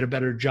somebody, get a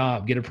better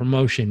job, get a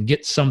promotion,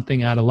 get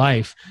something out of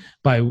life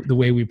by the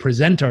way we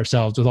present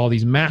ourselves with all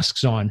these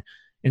masks on,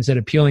 instead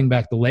of peeling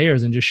back the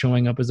layers and just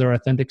showing up as our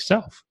authentic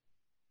self.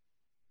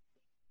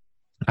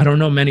 I don't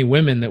know many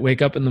women that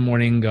wake up in the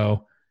morning and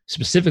go,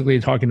 specifically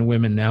talking to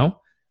women now,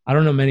 I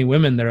don't know many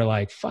women that are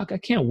like, fuck, I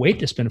can't wait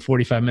to spend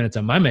 45 minutes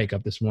on my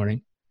makeup this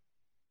morning.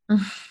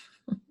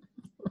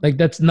 Like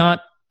that's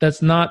not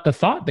the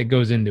thought that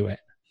goes into it.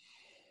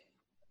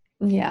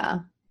 Yeah.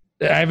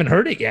 I haven't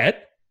heard it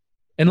yet.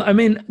 And I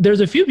mean, there's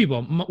a few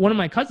people. One of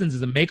my cousins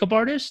is a makeup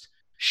artist.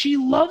 She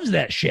loves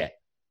that shit.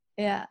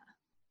 Yeah.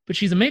 But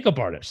she's a makeup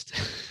artist.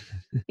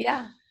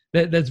 Yeah.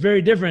 That's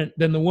very different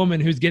than the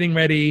woman who's getting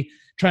ready,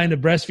 trying to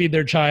breastfeed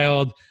their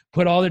child,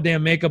 put all their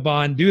damn makeup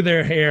on, do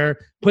their hair,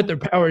 put their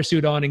power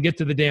suit on, and get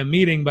to the damn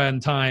meeting by the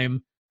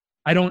time.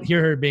 I don't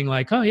hear her being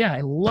like, oh yeah,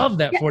 I love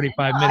that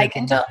 45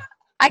 minutes.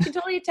 I can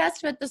totally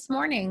attest to it this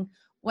morning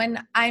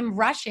when I'm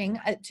rushing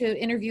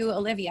to interview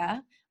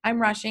Olivia. I'm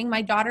rushing.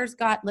 My daughter's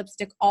got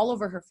lipstick all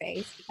over her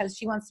face because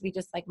she wants to be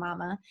just like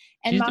mama.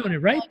 And she's doing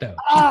it right though.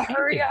 Oh,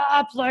 hurry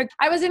up. Like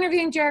I was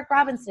interviewing Jairek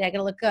Robbins today. I got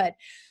to look good.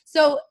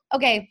 So,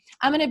 okay.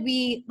 I'm going to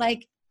be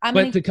like,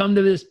 to come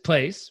to this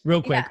place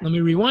real quick, let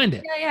me rewind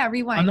it. Yeah.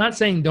 Rewind. I'm not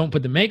saying don't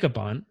put the makeup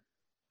on.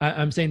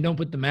 I'm saying don't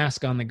put the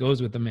mask on that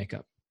goes with the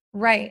makeup.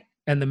 Right.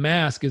 And the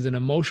mask is an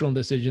emotional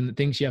decision that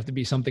thinks you have to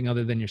be something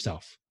other than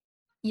yourself.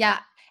 Yeah.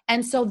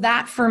 And so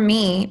that for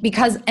me,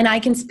 and I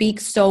can speak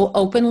so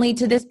openly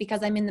to this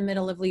because I'm in the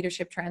middle of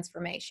leadership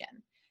transformation.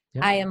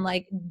 Yeah. I am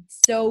like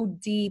so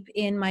deep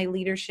in my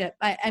leadership.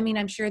 I mean,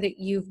 I'm sure that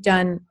you've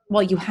done,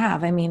 well, you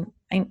have,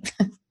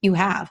 you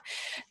have,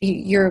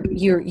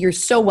 you're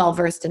so well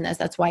versed in this.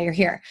 That's why you're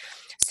here.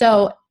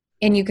 So,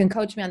 and you can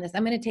coach me on this.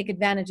 I'm going to take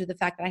advantage of the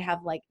fact that I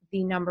have like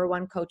the number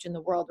one coach in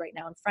the world right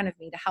now in front of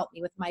me to help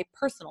me with my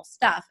personal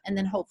stuff. And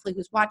then hopefully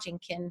who's watching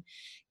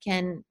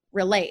can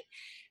relate.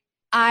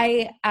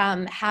 I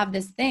have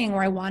this thing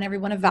where I want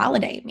everyone to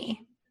validate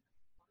me.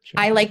 Sure.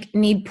 I like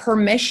need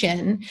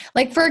permission.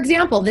 Like, for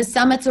example, this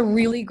summit's a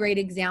really great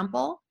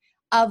example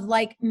of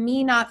like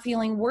me not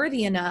feeling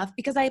worthy enough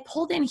because I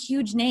pulled in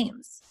huge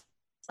names.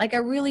 Like I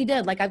really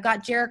did. Like I've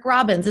got Jairek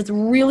Robbins. It's a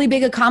really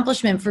big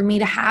accomplishment for me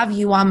to have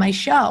you on my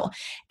show.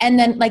 And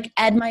then like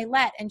Ed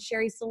Milet and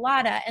Sherry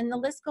Salata, and the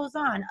list goes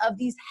on of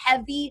these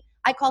heavy,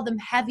 I call them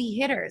heavy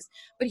hitters.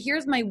 But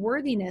here's my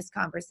worthiness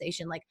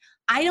conversation. Like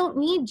I don't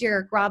need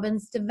Jairek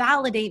Robbins to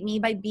validate me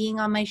by being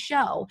on my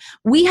show.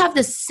 We have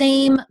the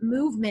same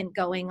movement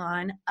going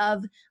on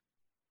of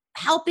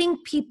helping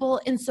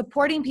people and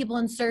supporting people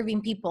and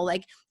serving people.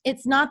 Like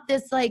it's not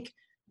this like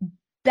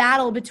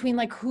battle between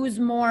like who's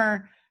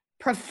more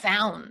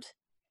profound,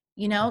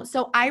 you know?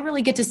 So I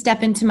really get to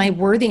step into my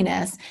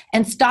worthiness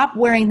and stop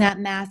wearing that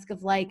mask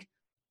of like,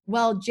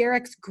 well,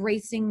 Jairek's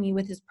gracing me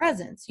with his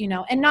presence, you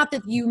know, and not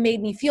that you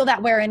made me feel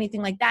that way or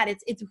anything like that.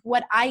 It's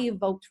what I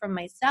evoked from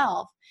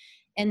myself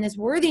and this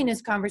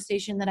worthiness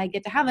conversation that I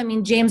get to have. I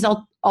mean, James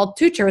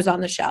Altucher is on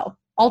the show,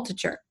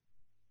 Altucher,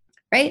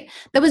 right?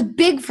 That was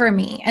big for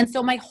me. And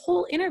so my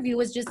whole interview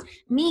was just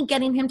me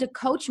getting him to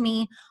coach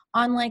me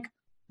on like,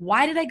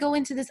 why did I go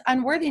into this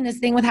unworthiness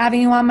thing with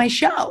having you on my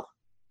show?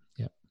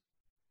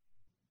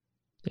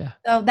 Yeah.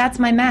 So that's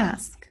my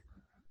mask.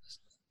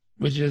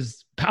 Which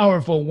is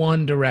powerful,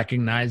 one, to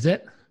recognize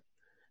it.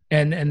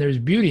 And there's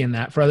beauty in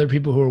that for other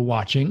people who are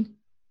watching.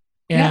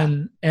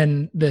 And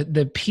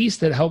the piece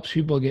that helps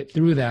people get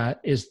through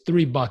that is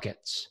 3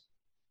 buckets.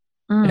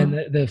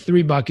 And the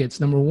 3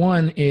 buckets, number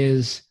 1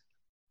 is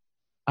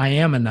I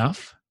am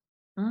enough,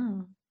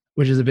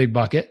 which is a big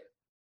bucket.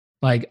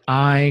 Like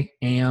I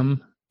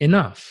am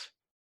enough,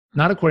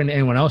 not according to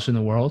anyone else in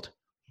the world,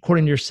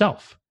 according to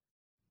yourself.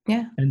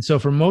 Yeah. And so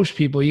for most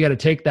people, you got to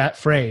take that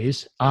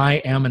phrase, I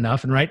am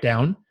enough, and write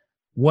down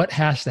what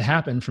has to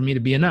happen for me to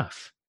be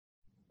enough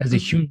as a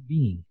human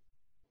being.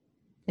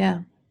 Yeah.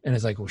 And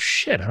it's like, well,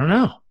 shit, I don't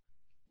know.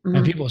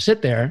 And people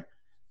sit there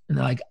and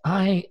they're like,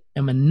 I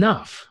am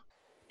enough.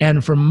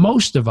 And for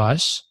most of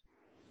us,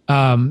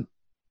 when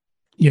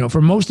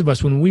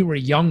we were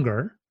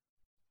younger,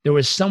 there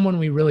was someone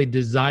we really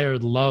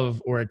desired love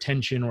or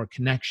attention or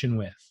connection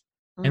with.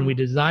 And we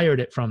desired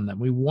it from them.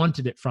 We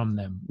wanted it from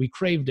them. We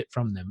craved it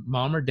from them.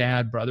 Mom or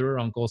dad, brother or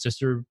uncle,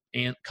 sister,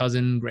 aunt,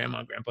 cousin,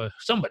 grandma, grandpa,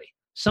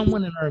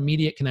 someone in our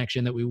immediate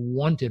connection that we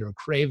wanted or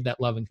craved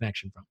that love and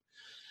connection from.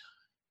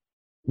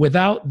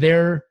 Without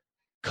their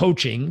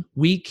coaching,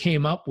 we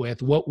came up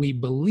with what we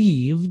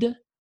believed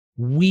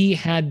we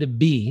had to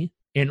be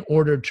in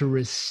order to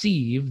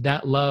receive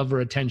that love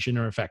or attention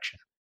or affection.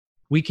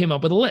 We came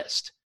up with a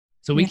list.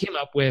 So we came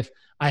up with,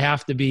 I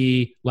have to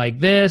be like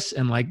this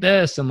and like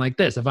this and like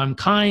this. If I'm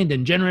kind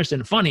and generous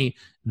and funny,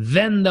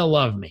 then they'll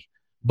love me.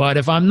 But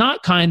if I'm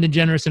not kind and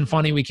generous and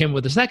funny, we came up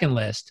with a second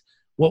list,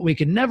 what we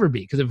could never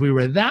be. Because if we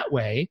were that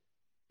way,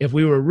 if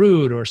we were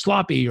rude or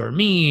sloppy or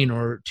mean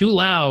or too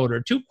loud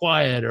or too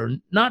quiet or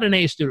not an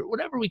A student,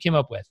 whatever we came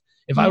up with,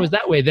 if I was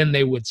that way, then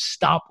they would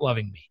stop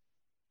loving me.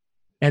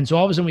 And so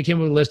all of a sudden we came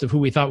up with a list of who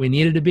we thought we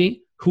needed to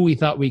be, who we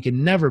thought we could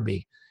never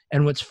be.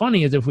 And what's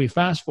funny is if we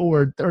fast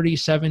forward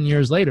 37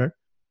 years later,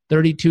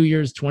 32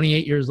 years,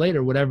 28 years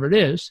later, whatever it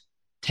is,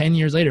 10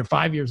 years later,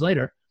 5 years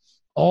later,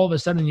 all of a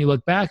sudden you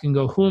look back and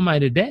go, who am I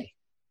today?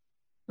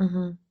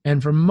 Mm-hmm.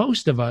 And for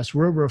most of us,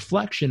 we're a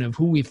reflection of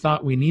who we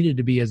thought we needed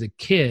to be as a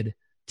kid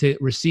to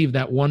receive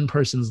that one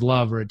person's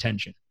love or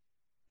attention.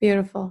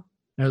 Beautiful.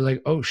 And I was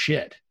like, oh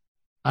shit.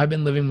 I've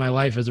been living my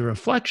life as a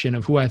reflection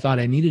of who I thought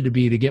I needed to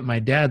be to get my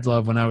dad's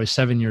love when I was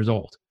 7 years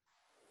old.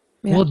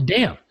 Yeah. Well,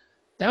 damn,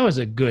 that was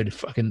a good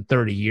fucking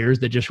 30 years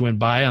that just went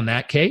by on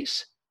that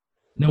case.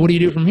 Now, what do you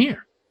do from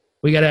here?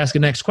 We got to ask the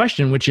next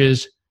question, which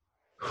is,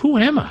 who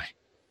am I?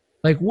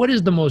 Like, what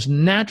is the most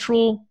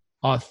natural,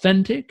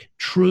 authentic,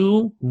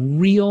 true,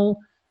 real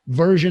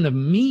version of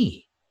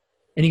me?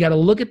 And you got to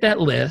look at that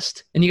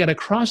list and you got to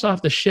cross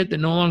off the shit that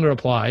no longer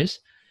applies.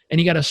 And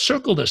you got to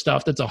circle the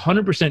stuff that's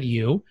 100%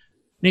 you.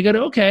 And you go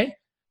to, okay,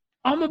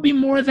 I'm going to be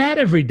more of that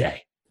every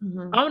day.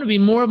 Mm-hmm. I'm going to be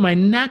more of my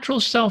natural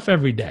self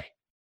every day.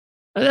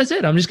 And that's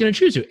it. I'm just going to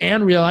choose to.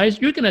 And realize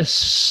you're going to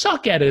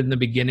suck at it in the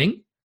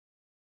beginning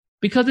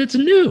because it's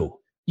new.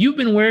 You've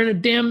been wearing a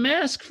damn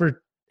mask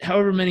for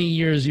however many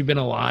years you've been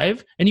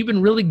alive. And you've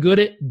been really good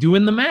at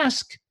doing the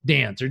mask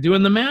dance or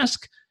doing the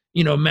mask,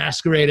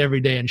 masquerade every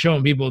day and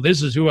showing people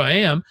this is who I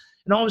am.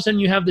 And all of a sudden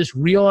you have this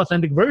real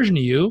authentic version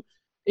of you.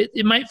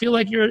 It might feel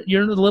like you're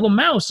the little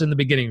mouse in the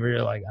beginning where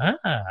you're like,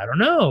 I don't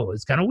know.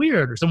 It's kind of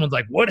weird. Or someone's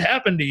like, what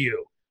happened to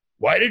you?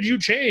 Why did you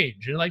change?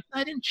 And you're like,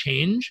 I didn't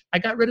change. I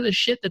got rid of the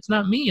shit that's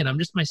not me and I'm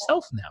just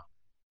myself now.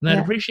 And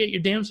I'd appreciate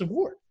your damn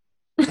support.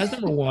 That's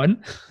number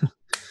one.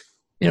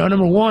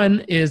 Number one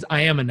is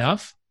I am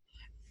enough.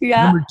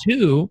 Yeah. Number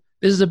two,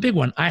 this is a big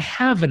one. I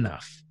have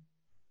enough.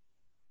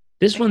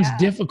 This one's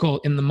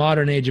difficult in the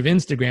modern age of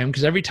Instagram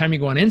because every time you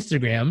go on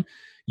Instagram,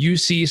 you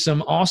see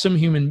some awesome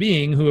human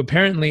being who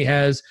apparently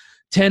has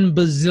 $10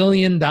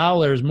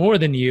 bazillion more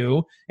than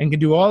you and can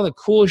do all the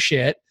cool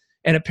shit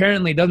and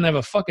apparently doesn't have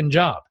a fucking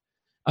job.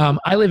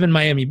 I live in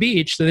Miami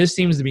Beach, so this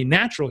seems to be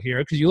natural here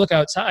because you look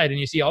outside and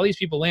you see all these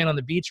people laying on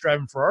the beach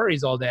driving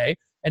Ferraris all day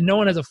and no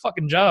one has a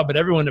fucking job, but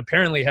everyone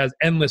apparently has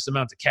endless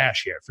amounts of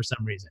cash here for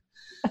some reason.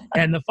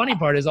 And the funny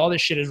part is all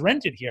this shit is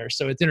rented here,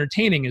 so it's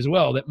entertaining as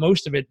well that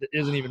most of it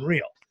isn't even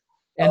real.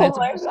 And it's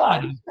my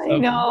God, I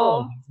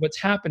know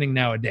what's happening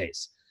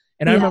nowadays.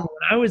 And I remember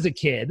when I was a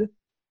kid,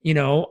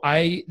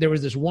 there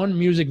was this one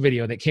music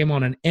video that came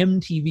on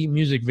MTV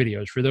Music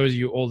Videos. For those of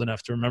you old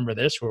enough to remember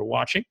this who are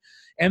watching,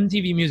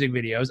 MTV Music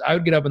Videos, I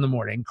would get up in the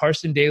morning,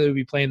 Carson Daly would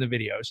be playing the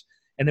videos,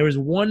 and there was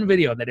one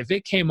video that if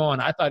it came on,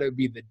 I thought it would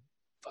be the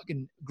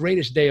fucking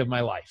greatest day of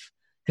my life.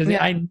 Because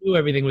I knew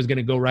everything was going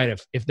to go right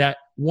if that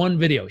one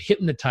video,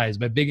 Hypnotized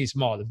by Biggie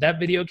Smalls, if that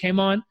video came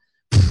on,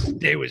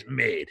 day was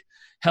made.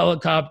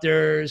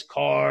 Helicopters,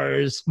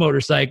 cars,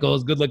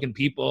 motorcycles, good-looking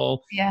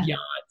people,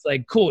 yachts,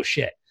 like cool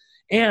shit.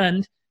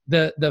 And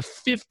the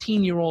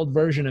 15-year-old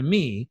version of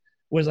me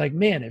was like,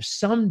 man, if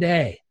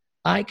someday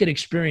I could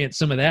experience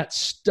some of that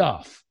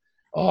stuff,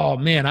 oh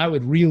man, I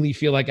would really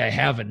feel like I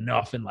have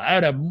enough in life. I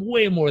would have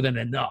way more than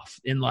enough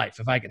in life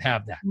if I could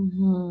have that.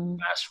 Mm-hmm.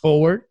 Fast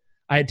forward,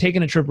 I had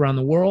taken a trip around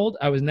the world.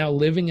 I was now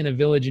living in a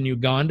village in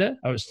Uganda.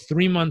 I was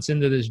 3 months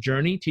into this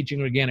journey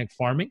teaching organic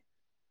farming.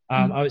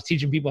 I was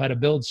teaching people how to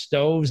build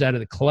stoves out of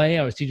the clay.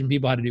 I was teaching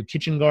people how to do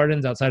kitchen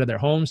gardens outside of their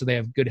homes so they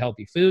have good,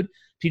 healthy food,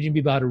 teaching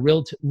people how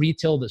to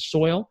retill the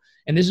soil.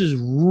 And this is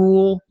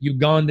rural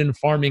Ugandan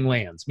farming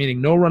lands,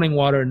 meaning no running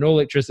water, no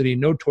electricity,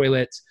 no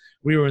toilets.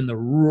 We were in the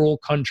rural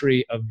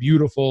country of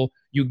beautiful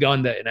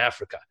Uganda in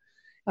Africa.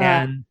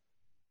 And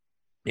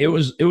it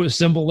was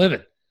simple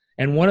living.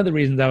 And one of the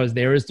reasons I was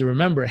there is to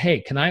remember, hey,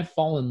 can I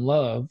fall in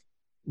love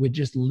with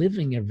just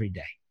living every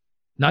day?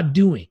 Not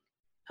doing.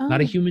 Not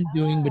a human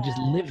doing, but just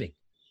living.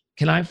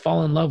 Can I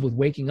fall in love with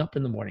waking up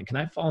in the morning? Can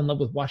I fall in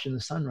love with watching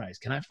the sunrise?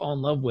 Can I fall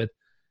in love with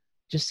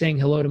just saying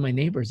hello to my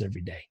neighbors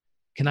every day?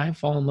 Can I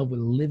fall in love with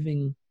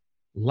living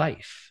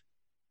life?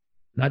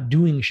 Not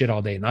doing shit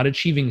all day, not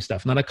achieving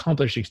stuff, not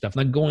accomplishing stuff,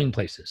 not going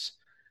places.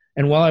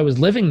 And while I was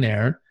living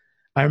there,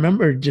 I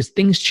remember just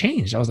things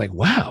changed. I was like,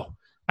 wow,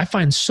 I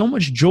find so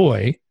much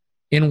joy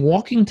in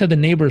walking to the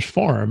neighbor's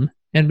farm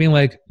and being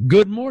like,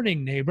 good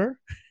morning, neighbor.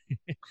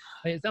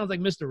 It sounds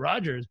like Mr.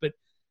 Rogers, but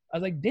I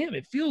was like, damn,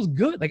 it feels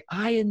good. Like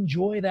I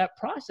enjoy that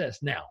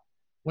process now.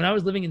 When I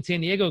was living in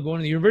San Diego, going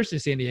to the University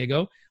of San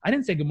Diego, I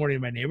didn't say good morning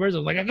to my neighbors. I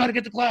was like, I got to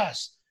get to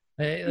class.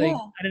 I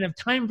didn't have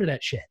time for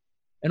that shit.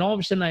 And all of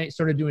a sudden I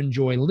started to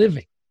enjoy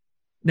living.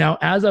 Now,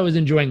 as I was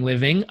enjoying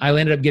living, I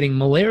ended up getting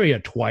malaria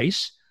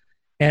twice.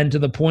 And to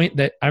the point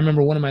that I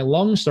remember one of my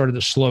lungs started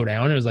to slow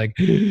down. It was like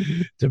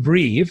to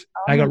breathe.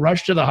 I got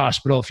rushed to the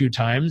hospital a few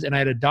times, and I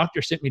had a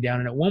doctor sit me down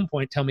and at one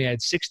point tell me I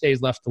had 6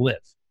 days left to live.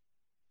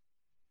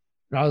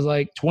 And I was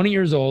like 20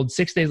 years old,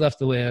 6 days left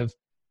to live.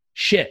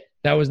 Shit,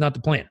 that was not the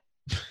plan.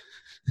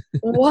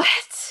 What?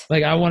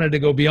 Like I wanted to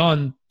go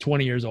beyond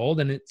 20 years old,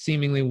 and it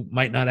seemingly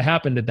might not have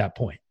happened at that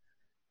point.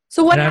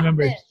 So what and I happened?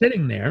 remember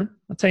sitting there.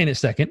 I'll tell you in a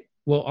second.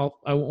 Well,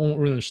 I won't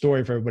ruin the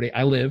story for everybody.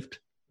 I lived.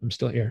 I'm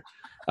still here.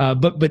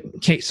 But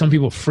some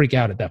people freak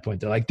out at that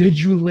point. They're like, "Did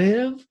you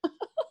live?"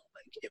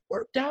 Like, it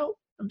worked out.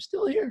 I'm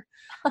still here.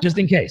 Just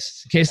in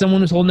case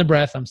someone was holding their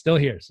breath, I'm still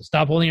here. So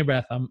stop holding your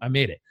breath. I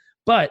made it.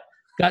 But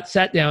got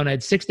sat down. I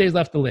had 6 days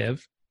left to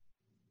live.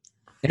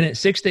 And at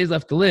 6 days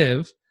left to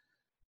live,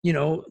 you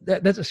know,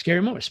 that's a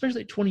scary moment,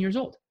 especially at 20 years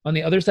old. On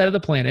the other side of the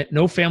planet,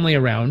 no family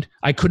around.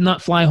 I could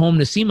not fly home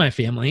to see my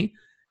family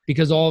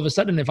because all of a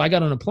sudden, if I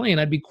got on a plane,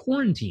 I'd be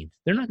quarantined.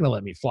 They're not going to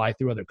let me fly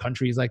through other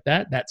countries like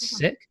that. That's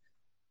sick.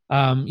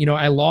 You know,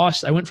 I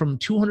went from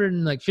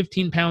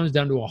 215 pounds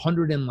down to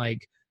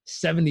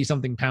 170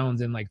 something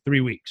pounds in like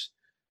 3 weeks.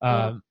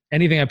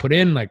 Anything I put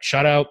in, like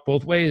shut out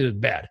both ways, it was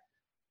bad.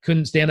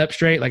 Couldn't stand up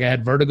straight. Like I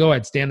had vertigo.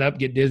 I'd stand up,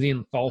 get dizzy,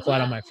 and fall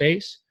flat on my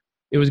face.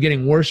 It was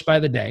getting worse by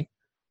the day.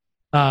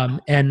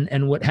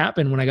 And what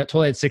happened when I got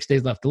told I had 6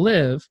 days left to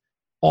live,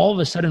 all of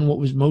a sudden what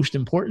was most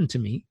important to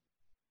me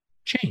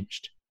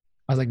changed.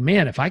 I was like,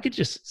 man, if I could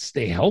just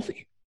stay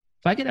healthy,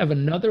 if I could have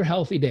another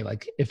healthy day,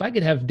 like if I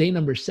could have day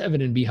number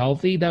 7 and be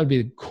healthy, that would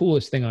be the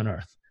coolest thing on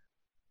earth.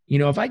 You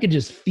know, if I could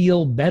just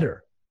feel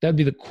better, that'd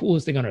be the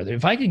coolest thing on earth.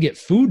 If I could get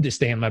food to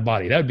stay in my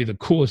body, that would be the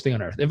coolest thing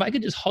on earth. If I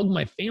could just hug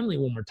my family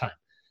one more time,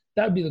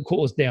 that would be the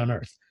coolest day on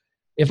earth.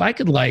 If I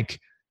could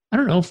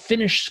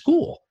finish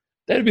school,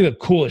 that'd be the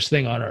coolest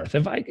thing on earth.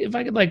 If I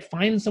could like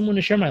find someone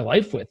to share my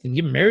life with and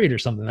get married or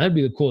something, that'd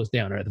be the coolest day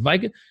on earth. If I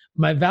could,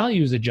 my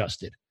values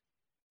adjusted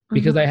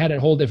because I had a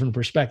whole different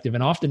perspective.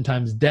 And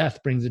oftentimes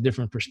death brings a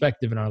different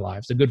perspective in our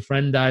lives. A good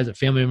friend dies, a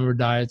family member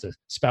dies, a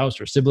spouse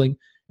or sibling,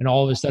 and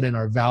all of a sudden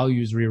our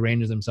values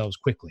rearrange themselves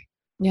quickly.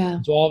 Yeah.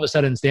 So all of a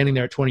sudden standing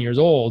there at 20 years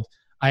old,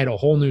 I had a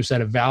whole new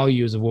set of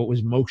values of what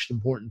was most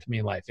important to me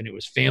in life. And it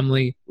was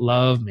family,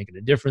 love, making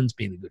a difference,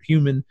 being a good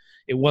human.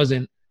 It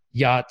wasn't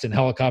yachts and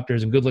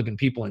helicopters and good looking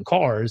people and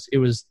cars. It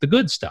was the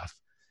good stuff.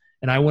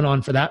 And I went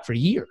on for that for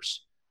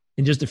years.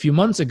 And just a few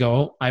months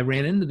ago, I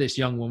ran into this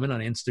young woman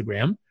on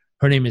Instagram.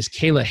 Her name is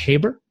Kayla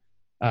Haber.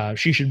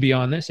 She should be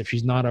on this if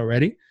she's not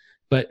already,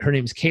 but her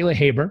name is Kayla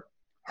Haber.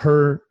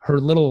 Her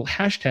little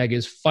hashtag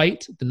is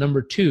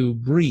 #2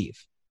 breathe.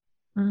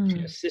 She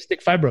has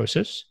cystic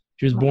fibrosis.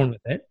 She was born with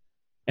it.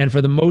 And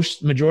for the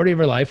majority of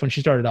her life, when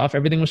she started off,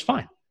 everything was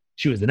fine.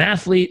 She was an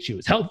athlete. She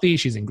was healthy.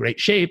 She's in great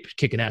shape,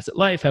 kicking ass at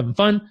life, having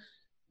fun.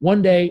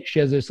 One day she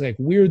has this like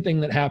weird thing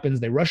that happens.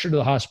 They rush her to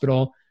the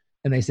hospital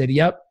and they said,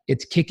 yep,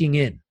 it's kicking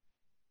in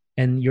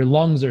and your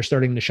lungs are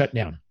starting to shut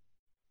down.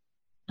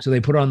 So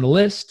they put her on the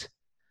list.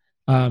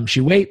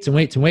 She waits and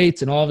waits and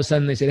waits. And all of a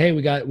sudden they said, hey,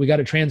 we got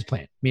a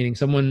transplant, meaning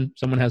someone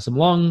has some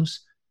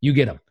lungs, you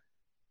get them.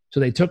 So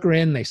they took her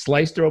in, they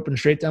sliced her open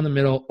straight down the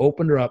middle,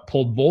 opened her up,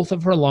 pulled both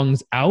of her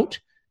lungs out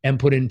and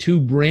put in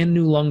 2 brand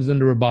new lungs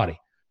into her body.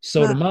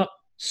 Sewed them up,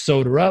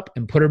 sewed her up,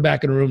 and put her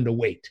back in a room to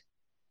wait.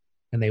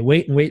 And they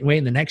wait and wait and wait.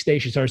 And the next day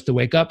she starts to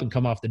wake up and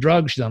come off the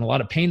drugs. She's on a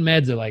lot of pain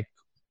meds. They're like,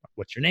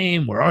 what's your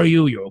name? Where are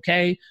you? You're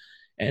okay.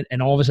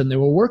 And all of a sudden they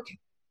were working.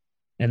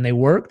 And they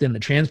worked and the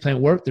transplant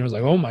worked. And it was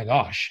like, oh my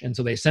gosh. And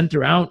so they sent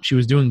her out. She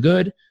was doing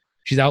good.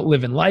 She's out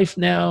living life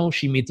now.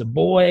 She meets a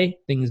boy.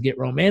 Things get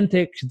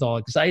romantic. She's all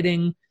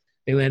exciting.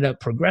 They end up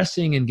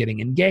progressing and getting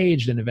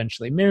engaged and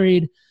eventually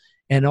married.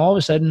 And all of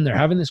a sudden they're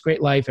having this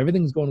great life.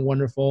 Everything's going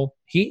wonderful.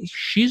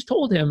 She's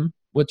told him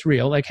what's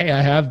real. Like, hey,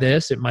 I have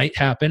this. It might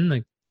happen.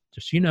 Like,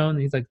 just so you know. And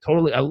he's like,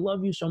 totally, I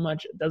love you so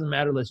much. It doesn't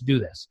matter. Let's do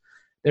this.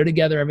 They're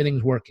together.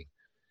 Everything's working.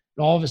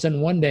 And all of a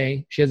sudden one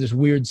day she has this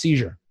weird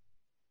seizure.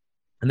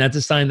 And that's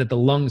a sign that the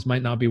lungs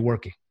might not be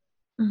working.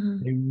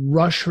 They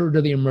rush her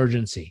to the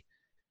emergency.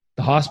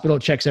 The hospital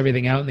checks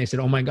everything out and they said,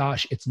 oh my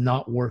gosh, it's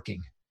not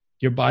working.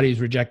 Your body's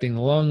rejecting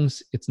the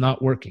lungs. It's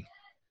not working.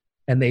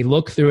 And they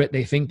look through it,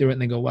 they think through it,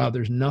 and they go, wow,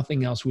 there's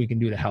nothing else we can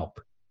do to help.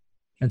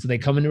 And so they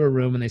come into a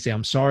room and they say,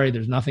 I'm sorry,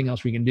 there's nothing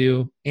else we can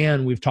do.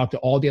 And we've talked to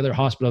all the other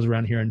hospitals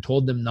around here and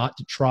told them not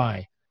to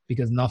try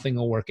because nothing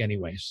will work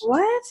anyways.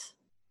 What?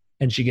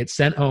 And she gets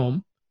sent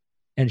home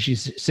and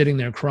she's sitting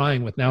there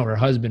crying with now her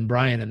husband,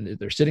 Brian, and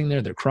they're sitting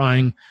there, they're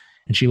crying.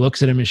 And she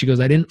looks at him and she goes,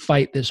 I didn't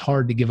fight this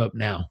hard to give up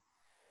now.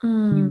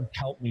 You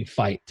helped me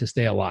fight to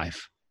stay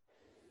alive.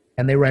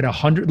 And they write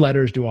 100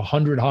 letters to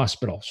 100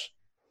 hospitals.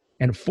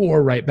 And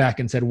 4 write back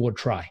and said, we'll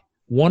try.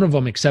 One of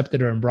them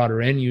accepted her and brought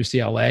her in,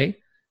 UCLA.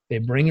 They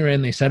bring her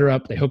in, they set her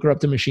up, they hook her up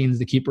to machines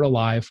to keep her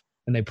alive,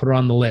 and they put her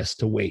on the list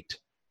to wait.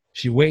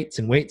 She waits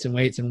and waits and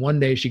waits, and one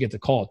day she gets a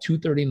call,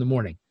 2:30 in the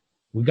morning.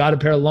 We've got a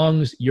pair of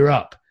lungs, you're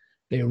up.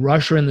 They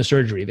rush her in the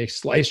surgery. They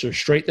slice her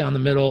straight down the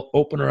middle,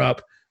 open her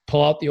up,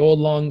 pull out the old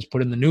lungs,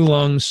 put in the new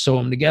lungs, sew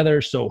them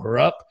together, sew her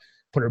up,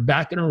 put her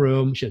back in her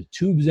room. She has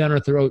tubes down her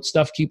throat,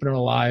 stuff keeping her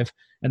alive,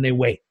 and they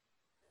wait.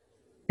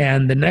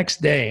 And the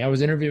next day I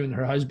was interviewing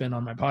her husband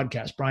on my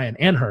podcast, Brian,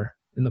 and her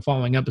in the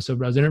following episode,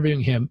 but I was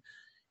interviewing him.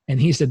 And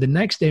he said the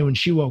next day when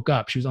she woke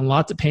up, she was on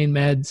lots of pain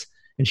meds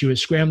and she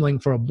was scrambling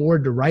for a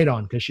board to write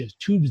on because she has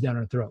tubes down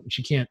her throat and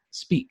she can't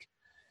speak.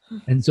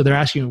 And so they're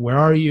asking her, where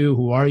are you?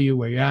 Who are you?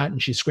 Where you're at?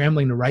 And she's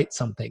scrambling to write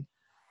something.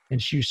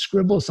 And she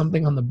scribbles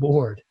something on the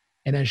board.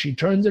 And as she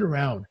turns it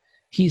around,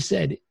 he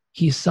said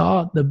he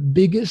saw the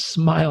biggest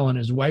smile on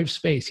his wife's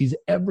face he's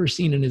ever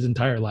seen in his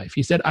entire life.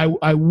 He said,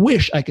 I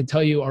wish I could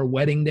tell you our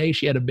wedding day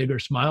she had a bigger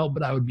smile,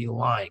 but I would be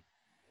lying.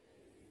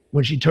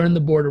 When she turned the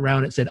board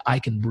around, it said, I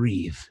can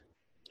breathe.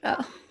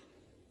 Oh.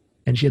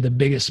 And she had the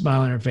biggest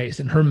smile on her face.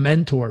 And her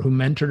mentor, who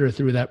mentored her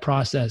through that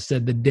process,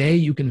 said, the day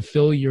you can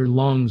fill your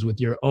lungs with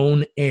your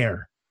own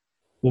air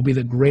will be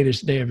the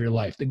greatest day of your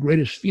life. The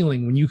greatest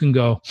feeling when you can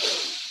go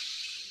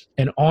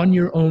and on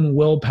your own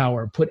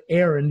willpower, put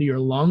air into your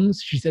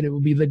lungs. She said it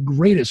will be the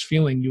greatest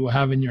feeling you will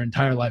have in your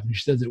entire life. And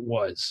she says it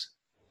was.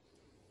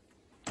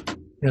 And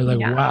I was like,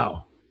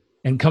 wow.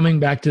 And coming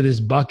back to this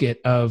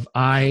bucket of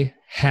I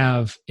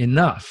have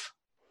enough.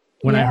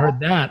 When I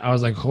heard that, I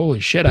was like, holy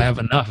shit, I have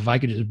enough if I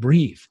could just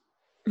breathe.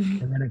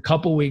 And then a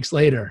couple weeks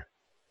later,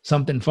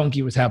 something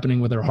funky was happening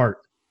with her heart.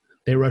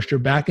 They rushed her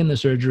back into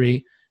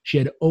surgery. She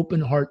had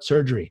open heart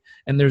surgery.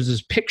 And there's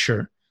this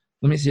picture.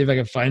 Let me see if I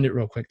can find it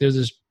real quick. There's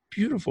this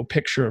beautiful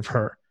picture of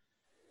her.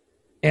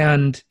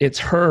 And it's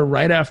her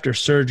right after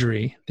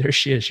surgery. There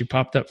she is. She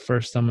popped up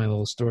first on my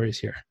little stories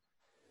here.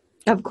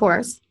 Of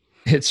course.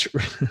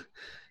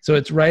 So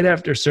it's right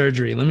after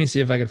surgery. Let me see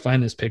if I can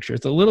find this picture.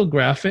 It's a little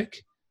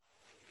graphic,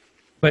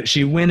 but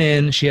she went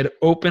in, she had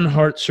open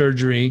heart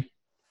surgery,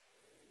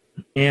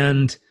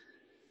 and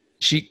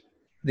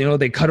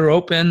they cut her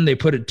open. They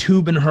put a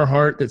tube in her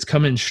heart that's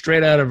coming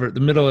straight out of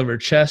the middle of her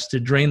chest to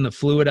drain the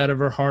fluid out of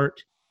her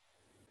heart.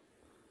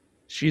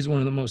 She's one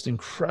of the most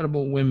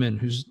incredible women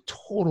who's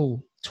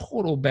total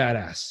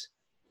badass.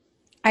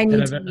 I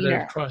need to meet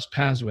her. I've crossed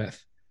paths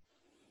with.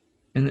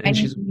 And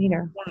she's a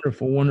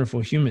wonderful,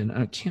 wonderful human.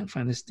 I can't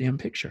find this damn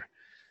picture.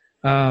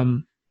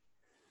 And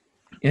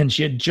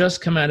she had just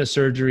come out of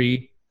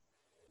surgery.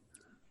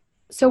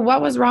 So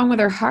what was wrong with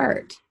her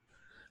heart?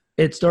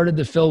 It started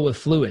to fill with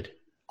fluid.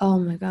 Oh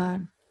my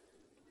God.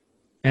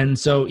 And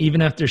so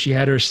even after she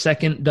had her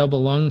second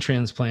double lung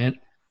transplant,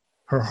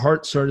 her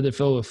heart started to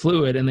fill with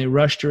fluid, and they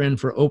rushed her in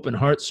for open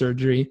heart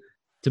surgery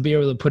to be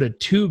able to put a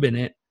tube in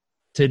it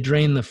to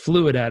drain the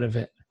fluid out of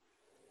it.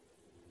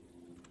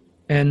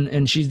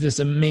 And she's this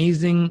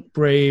amazing,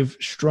 brave,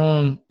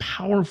 strong,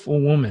 powerful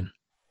woman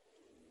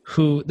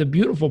who the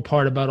beautiful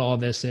part about all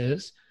this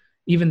is,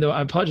 even though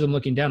I apologize, I'm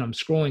looking down, I'm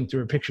scrolling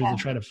through her pictures to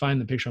try to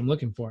find the picture I'm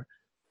looking for.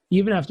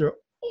 Even after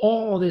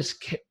all this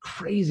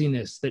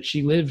craziness that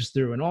she lives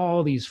through and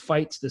all these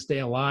fights to stay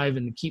alive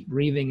and to keep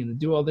breathing and to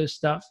do all this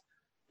stuff,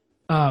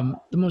 the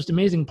most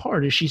amazing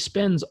part is she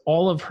spends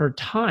all of her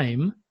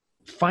time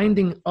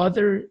finding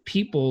other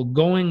people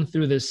going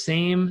through the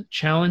same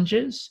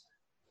challenges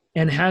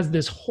and has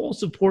this whole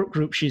support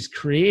group she's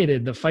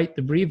created, the Fight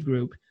the Breathe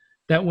group,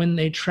 that when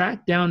they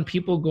track down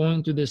people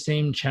going through the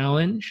same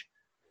challenge,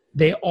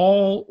 they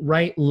all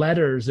write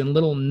letters and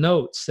little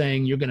notes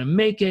saying, you're going to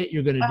make it,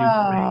 you're going to do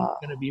great, you're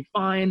going to be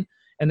fine.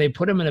 And they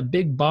put them in a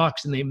big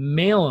box and they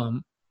mail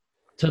them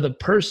to the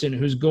person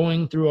who's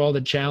going through all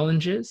the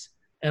challenges.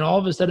 And all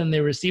of a sudden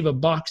they receive a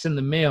box in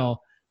the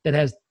mail that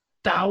has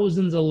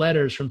thousands of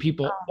letters from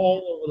people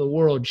all over the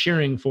world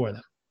cheering for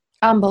them.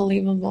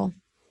 Unbelievable.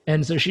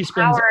 And so she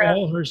spends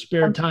all her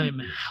spare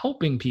time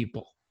helping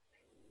people.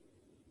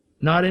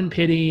 Not in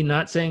pity,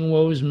 not saying,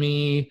 woe's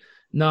me,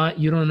 not,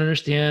 you don't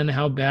understand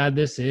how bad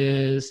this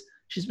is.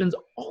 She spends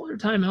all her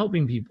time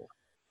helping people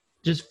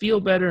just feel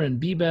better and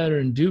be better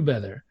and do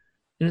better.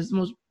 And it's the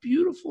most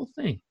beautiful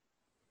thing.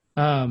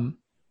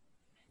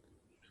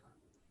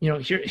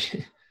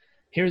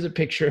 Here's a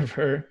picture of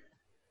her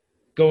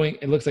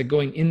it looks like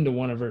going into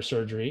one of her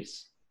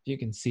surgeries. You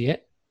can see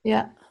it.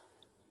 Yeah.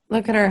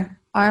 Look at her,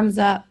 arms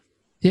up.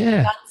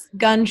 Yeah.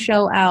 Gun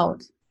show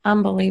out.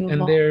 Unbelievable.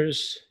 And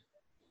there's,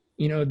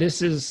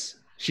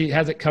 she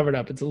has it covered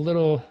up. It's a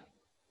little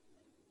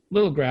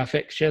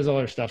graphic. She has all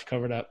her stuff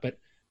covered up, but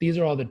these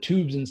are all the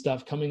tubes and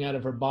stuff coming out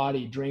of her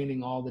body,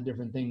 draining all the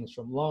different things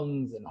from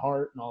lungs and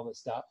heart and all this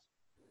stuff.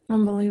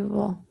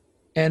 Unbelievable.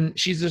 And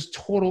she's this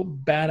total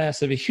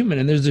badass of a human.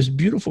 And there's this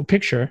beautiful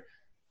picture.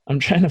 I'm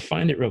trying to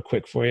find it real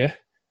quick for you.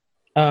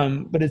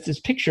 But it's this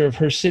picture of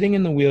her sitting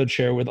in the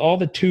wheelchair with all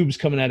the tubes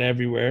coming out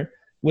everywhere,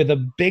 with a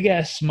big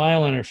ass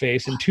smile on her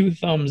face and 2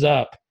 thumbs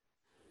up,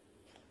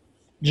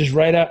 just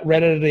right out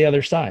of the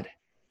other side.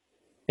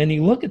 And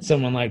you look at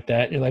someone like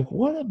that, and you're like,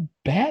 what a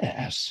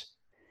badass.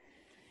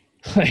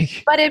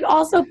 But it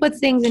also puts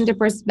things into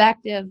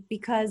perspective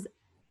because,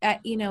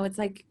 it's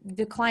like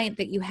the client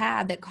that you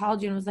had that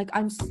called you and was like,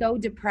 I'm so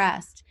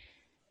depressed.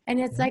 And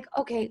it's like,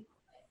 okay,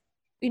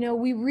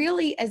 we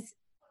really,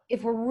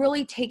 if we're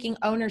really taking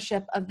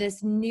ownership of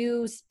this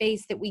new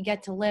space that we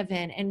get to live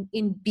in and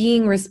in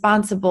being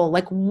responsible,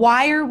 like,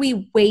 why are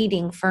we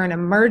waiting for an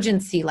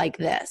emergency like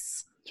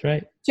this? That's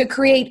right. To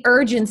create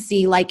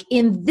urgency, like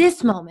in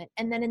this moment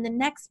and then in the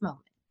next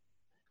moment.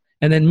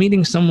 And then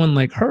meeting someone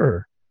like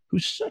her,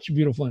 who's such a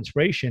beautiful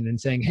inspiration, and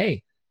saying,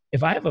 hey,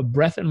 if I have a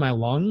breath in my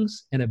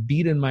lungs and a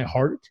beat in my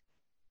heart,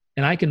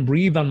 and I can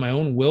breathe on my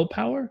own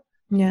willpower,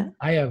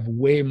 I have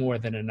way more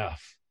than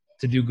enough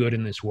to do good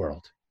in this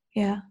world.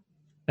 Yeah.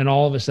 And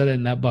all of a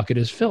sudden that bucket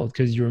is filled,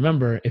 because you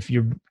remember, if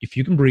you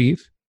can breathe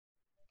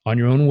on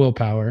your own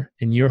willpower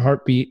and your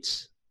heart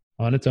beats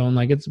on its own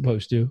like it's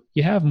supposed to,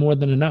 you have more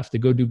than enough to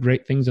go do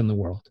great things in the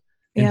world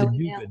and to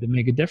do good, to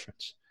make a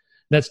difference.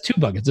 That's 2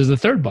 buckets. There's a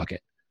third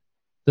bucket.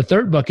 The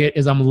third bucket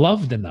is I'm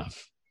loved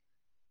enough.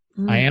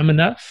 I am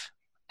enough.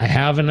 I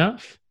have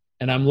enough,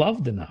 and I'm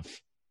loved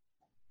enough.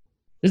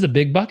 This is a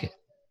big bucket.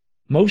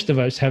 Most of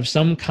us have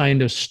some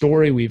kind of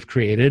story we've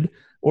created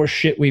or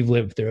shit we've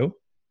lived through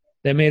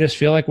that made us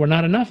feel like we're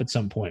not enough at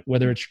some point,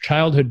 whether it's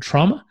childhood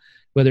trauma,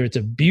 whether it's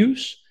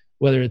abuse,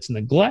 whether it's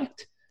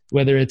neglect,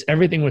 whether it's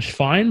everything was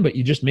fine, but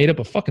you just made up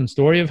a fucking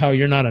story of how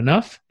you're not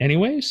enough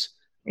anyways.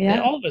 Yeah.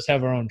 And all of us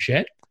have our own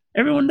shit.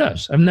 Everyone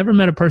does. I've never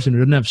met a person who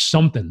didn't have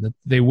something that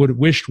they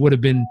wished would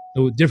have been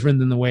different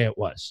than the way it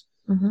was.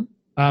 Mm-hmm.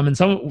 And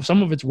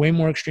some of it's way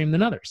more extreme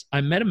than others.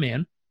 I met a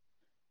man.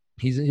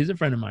 He's a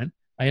friend of mine.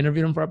 I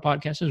interviewed him for our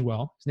podcast as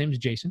well. His name is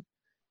Jason.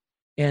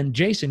 And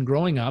Jason,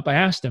 growing up, I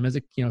asked him, who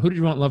did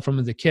you want love from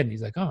as a kid? And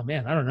he's like, oh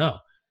man, I don't know.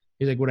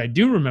 He's like, what I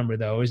do remember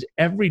though is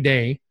every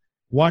day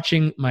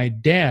watching my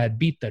dad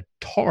beat the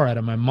tar out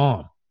of my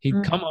mom.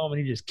 He'd come home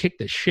and he'd just kick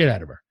the shit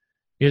out of her.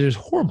 It was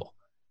horrible.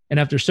 And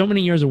after so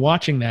many years of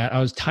watching that, I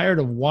was tired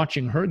of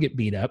watching her get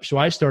beat up. So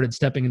I started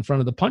stepping in front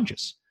of the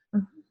punches.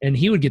 And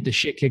he would get the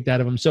shit kicked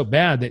out of him so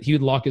bad that he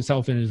would lock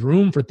himself in his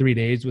room for 3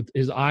 days with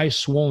his eyes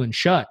swollen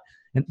shut.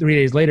 And 3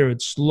 days later, it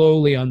would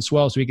slowly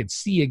unswell so he could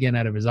see again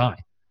out of his eye.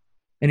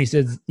 And he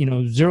says,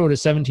 0 to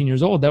 17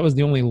 years old, that was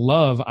the only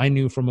love I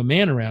knew from a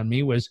man around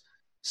me, was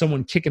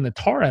someone kicking the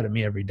tar out of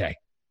me every day.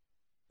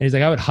 And he's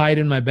like, I would hide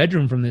in my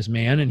bedroom from this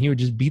man, and he would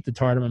just beat the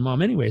tar out of my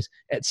mom anyways.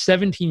 At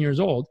 17 years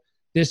old,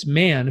 this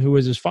man, who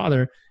was his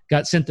father,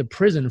 got sent to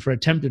prison for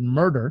attempted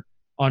murder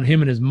on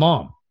him and his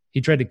mom.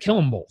 He tried to kill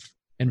them both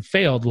and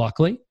failed,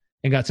 luckily,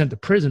 and got sent to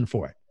prison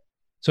for it.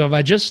 So if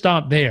I just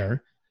stop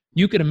there,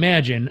 you could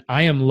imagine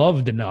I am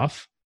loved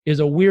enough is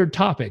a weird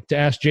topic to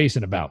ask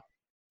Jason about.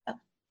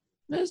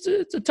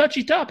 It's a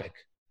touchy topic.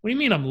 What do you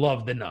mean I'm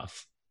loved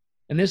enough?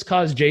 And this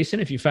caused Jason,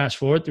 if you fast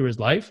forward through his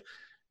life,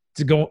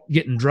 to go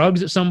getting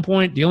drugs at some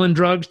point, dealing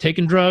drugs,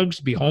 taking drugs,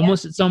 be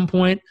homeless at some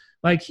point.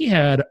 Like, he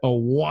had a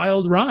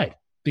wild ride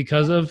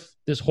because of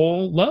this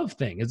whole love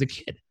thing as a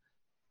kid.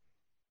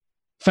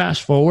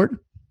 Fast forward,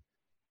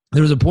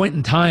 there was a point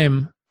in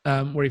time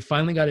where he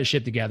finally got his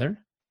shit together.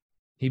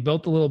 He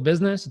built a little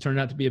business. It turned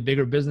out to be a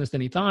bigger business than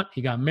he thought.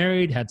 He got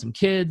married, had some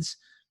kids,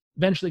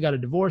 eventually got a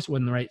divorce,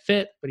 wasn't the right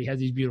fit, but he has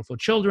these beautiful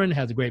children,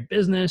 has a great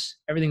business.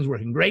 Everything's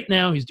working great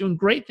now. He's doing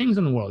great things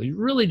in the world. He's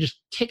really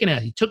just kicking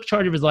ass. He took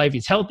charge of his life.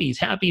 He's healthy. He's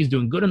happy. He's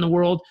doing good in the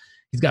world.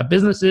 He's got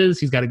businesses.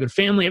 He's got a good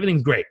family.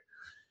 Everything's great.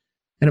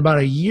 And about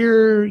a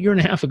year and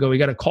a half ago, we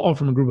got a call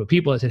from a group of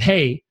people that said,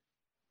 hey,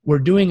 we're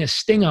doing a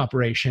sting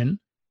operation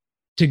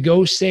to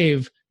go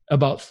save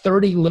about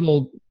 30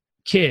 little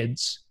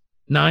kids,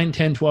 9,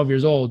 10, 12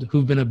 years old,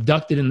 who've been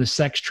abducted in the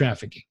sex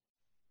trafficking.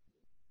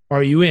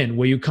 Are you in?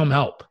 Will you come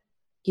help?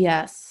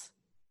 Yes.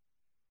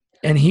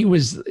 And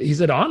he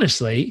said,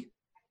 honestly,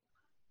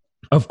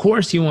 of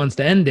course he wants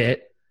to end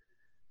it,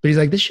 but he's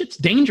like, this shit's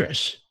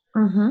dangerous.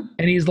 Mm-hmm.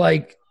 And he's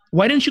like,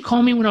 why didn't you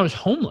call me when I was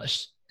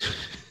homeless?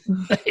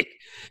 Like,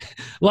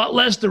 a lot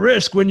less to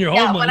risk when you're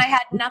homeless. When I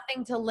had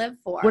nothing to live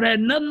for. When I had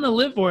nothing to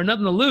live for,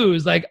 nothing to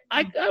lose, like,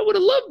 I would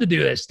have loved to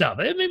do this stuff.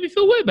 It made me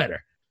feel way better.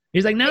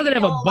 He's like, now that I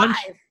have a bunch,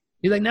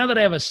 he's like, now that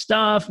I have a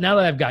stuff, now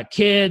that I've got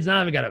kids, now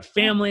that I've got a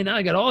family, now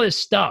I got all this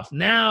stuff.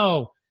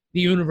 Now the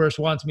universe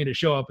wants me to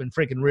show up and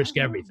freaking risk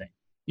everything.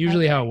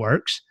 Usually how it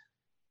works.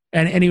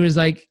 And he was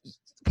like,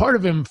 part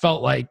of him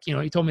felt like,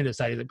 he told me this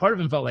side. He's like, part of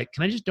him felt like,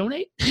 can I just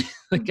donate?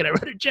 Like, can I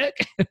write a check?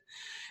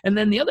 And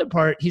then the other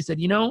part, he said,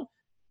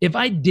 if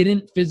I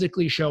didn't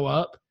physically show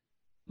up,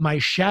 my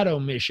shadow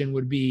mission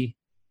would be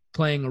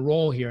playing a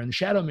role here. And the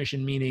shadow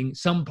mission meaning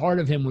some part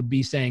of him would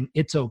be saying,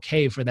 it's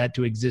okay for that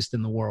to exist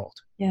in the world.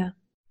 Yeah.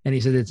 And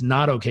he said, it's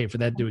not okay for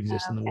that to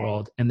exist in the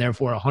world. And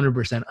therefore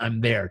 100%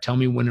 I'm there. Tell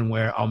me when and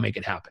where, I'll make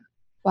it happen.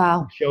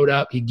 Wow. He showed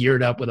up, he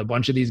geared up with a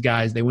bunch of these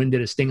guys. They went and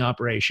did a sting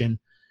operation,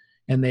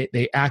 and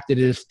they acted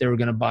as if they were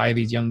going to buy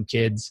these young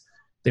kids.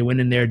 They went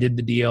in there, did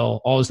the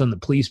deal. All of a sudden the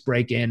police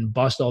break in,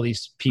 bust all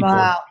these people,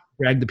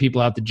 drag the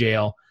people out to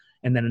jail.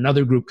 And then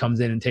another group comes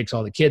in and takes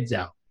all the kids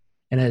out.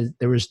 And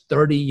there was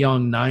 30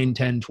 young 9,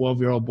 10,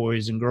 12-year-old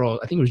boys and girls.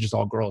 I think it was just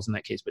all girls in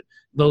that case, but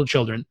little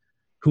children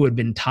who had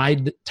been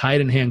tied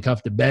and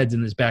handcuffed to beds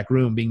in this back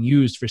room being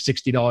used for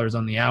 $60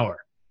 on the hour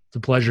to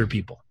pleasure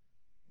people.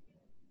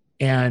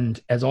 And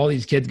as all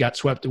these kids got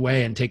swept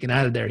away and taken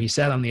out of there, he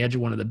sat on the edge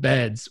of one of the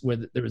beds where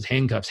there was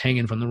handcuffs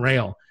hanging from the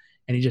rail.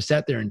 And he just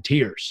sat there in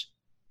tears.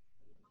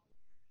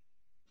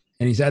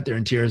 And he sat there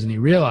in tears and he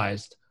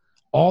realized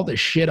all the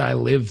shit I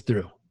lived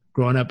through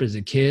growing up as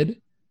a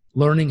kid,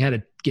 learning how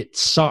to get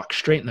socked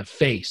straight in the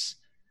face,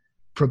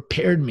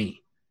 prepared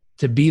me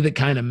to be the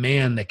kind of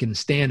man that can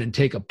stand and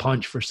take a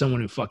punch for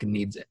someone who fucking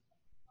needs it.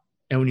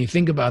 And when you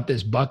think about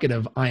this bucket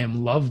of I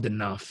am loved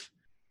enough,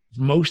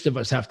 most of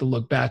us have to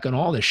look back on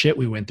all the shit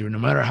we went through, no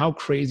matter how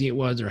crazy it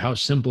was or how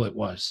simple it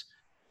was,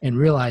 and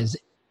realize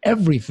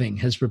everything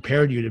has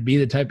prepared you to be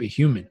the type of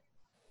human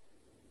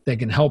that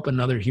can help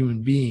another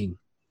human being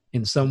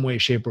in some way,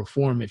 shape, or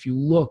form if you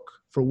look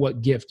for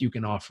what gift you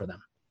can offer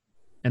them.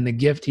 And the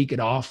gift he could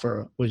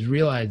offer was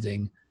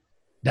realizing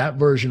that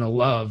version of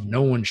love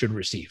no one should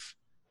receive.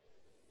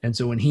 And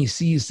so when he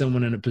sees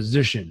someone in a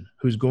position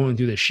who's going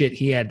through the shit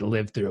he had to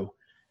live through,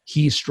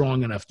 he's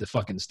strong enough to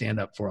fucking stand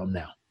up for him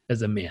now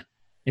as a man.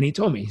 And he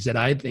told me, he said,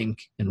 I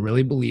think and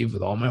really believe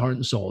with all my heart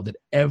and soul that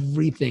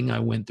everything I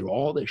went through,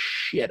 all the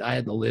shit I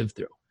had to live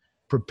through,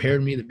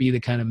 prepared me to be the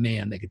kind of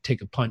man that could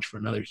take a punch for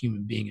another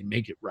human being and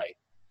make it right.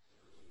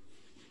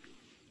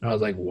 And I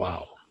was like,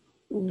 wow.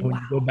 And when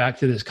you go back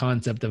to this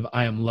concept of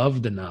I am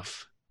loved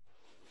enough,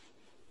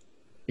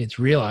 it's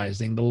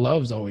realizing the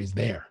love's always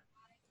there.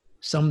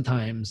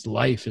 Sometimes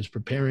life is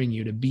preparing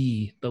you to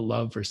be the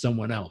love for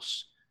someone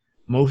else.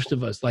 Most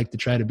of us like to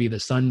try to be the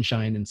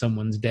sunshine in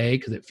someone's day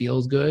because it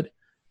feels good.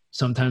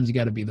 Sometimes you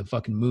got to be the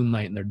fucking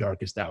moonlight in their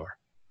darkest hour.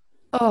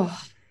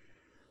 Oh.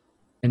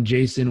 And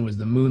Jason was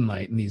the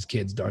moonlight in these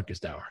kids'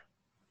 darkest hour.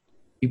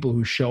 People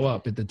who show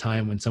up at the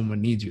time when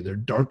someone needs you, their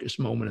darkest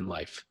moment in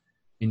life,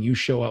 and you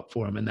show up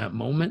for them in that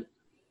moment,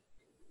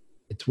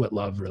 it's what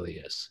love really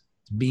is.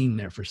 It's being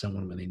there for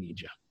someone when they need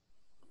you.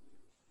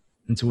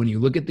 And so when you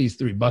look at these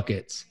three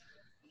buckets,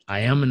 I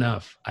am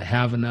enough, I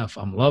have enough,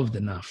 I'm loved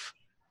enough,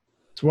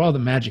 it's where all the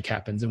magic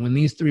happens. And when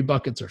these three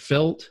buckets are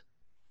filled,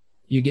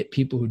 you get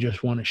people who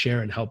just want to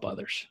share and help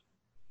others.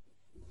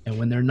 And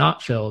when they're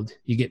not filled,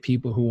 you get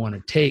people who want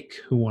to take,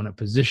 who want to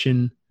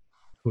position,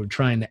 who are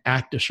trying to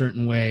act a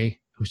certain way,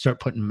 who start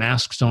putting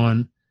masks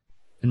on.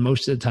 And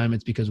most of the time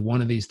it's because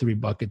one of these three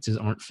buckets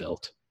aren't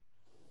filled.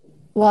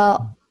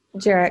 Well,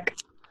 Jairek,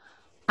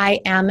 I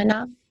am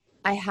enough.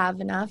 I have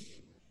enough.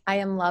 I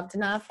am loved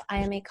enough. I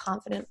am a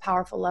confident,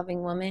 powerful,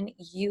 loving woman.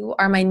 You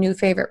are my new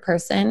favorite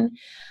person.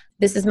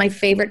 This is my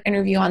favorite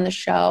interview on the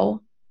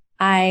show.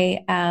 I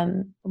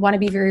want to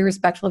be very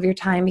respectful of your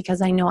time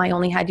because I know I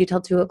only had you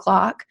till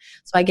 2:00.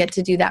 So I get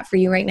to do that for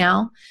you right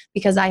now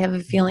because I have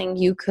a feeling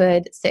you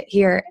could sit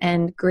here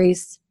and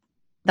grace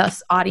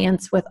this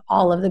audience with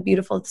all of the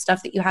beautiful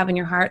stuff that you have in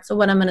your heart. So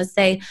what I'm going to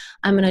say,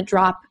 I'm going to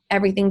drop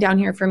everything down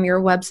here from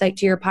your website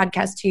to your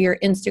podcast to your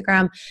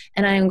Instagram.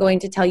 And I am going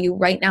to tell you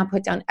right now,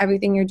 put down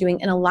everything you're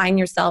doing and align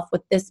yourself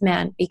with this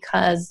man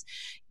because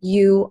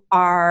you're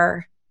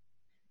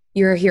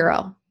a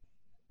hero.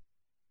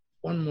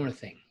 One more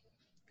thing.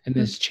 And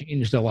this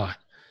changed a lot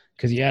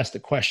because you asked a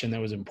question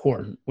that was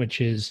important, which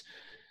is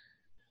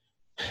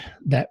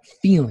that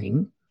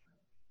feeling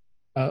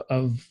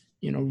of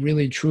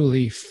really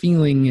truly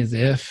feeling as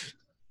if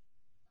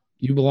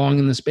you belong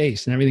in the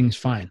space and everything's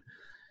fine.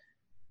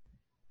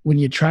 When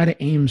you try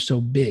to aim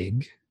so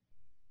big,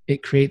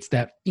 it creates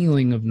that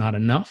feeling of not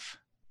enough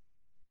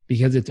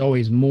because it's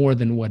always more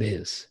than what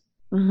is.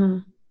 Mm-hmm.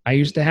 I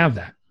used to have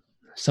that.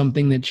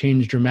 Something that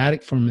changed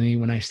dramatic for me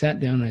when I sat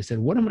down and I said,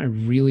 what am I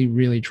really,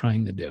 really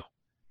trying to do?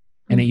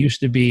 And it used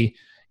to be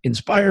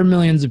inspire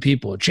millions of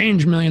people,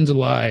 change millions of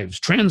lives,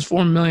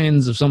 transform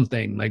millions of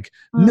something, like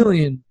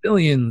millions,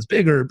 billions,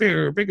 bigger,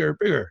 bigger, bigger,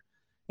 bigger.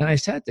 And I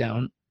sat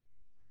down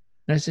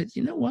and I said,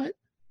 you know what?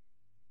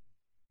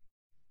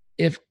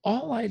 If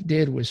all I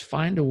did was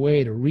find a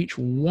way to reach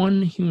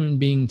one human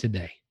being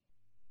today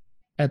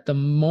at the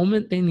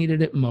moment they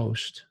needed it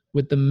most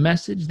with the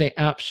message they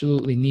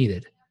absolutely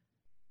needed,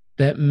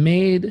 that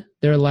made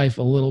their life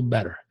a little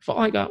better. If all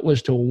I got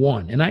was to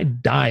one and I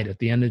died at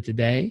the end of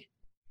today,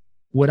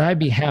 would I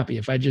be happy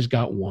if I just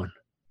got one?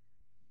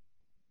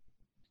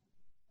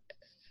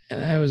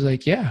 And I was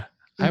like, yeah,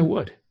 I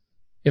would.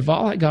 If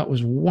all I got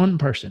was one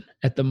person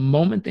at the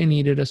moment they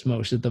needed us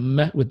most, with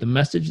the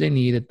message they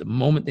need at the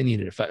moment they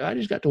needed it, if I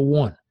just got to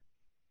one,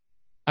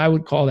 I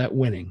would call that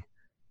winning.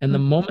 And the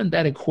moment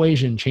that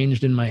equation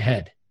changed in my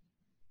head,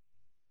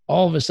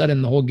 all of a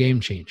sudden the whole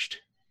game changed.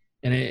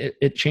 And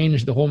it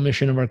changed the whole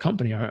mission of our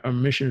company. Our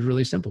mission is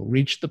really simple.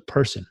 Reach the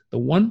person, the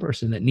one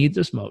person that needs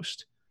us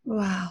most.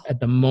 Wow. At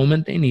the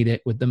moment they need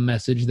it with the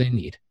message they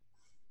need.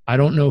 I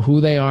don't know who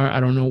they are. I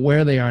don't know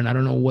where they are. And I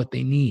don't know what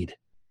they need.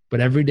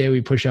 But every day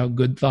we push out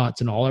good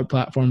thoughts in all our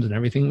platforms and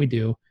everything we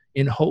do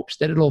in hopes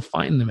that it'll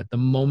find them at the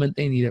moment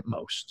they need it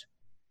most.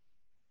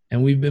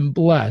 And we've been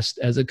blessed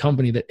as a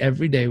company that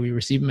every day we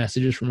receive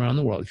messages from around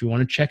the world. If you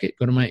want to check it,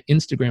 go to my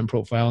Instagram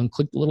profile and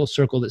click the little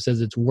circle that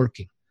says it's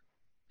working.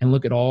 And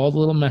look at all the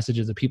little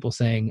messages of people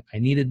saying, I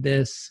needed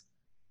this.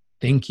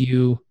 Thank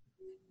you.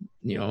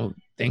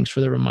 Thanks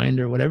for the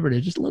reminder, whatever it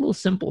is, just little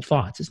simple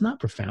thoughts. It's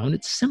not profound.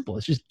 It's simple.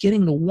 It's just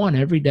getting to one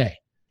every day.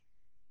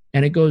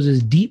 And it goes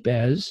as deep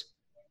as,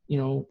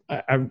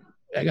 I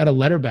got a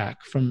letter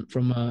back from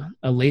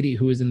a lady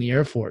who was in the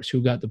Air Force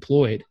who got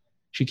deployed.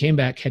 She came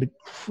back, had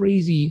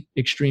crazy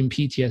extreme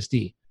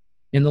PTSD.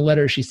 In the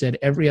letter, she said,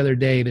 every other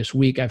day this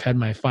week, I've had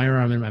my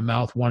firearm in my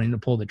mouth wanting to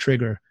pull the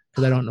trigger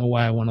because I don't know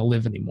why I want to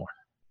live anymore.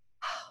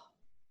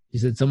 She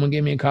said, someone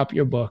gave me a copy of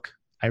your book.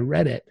 I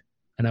read it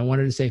and I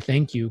wanted to say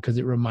thank you because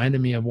it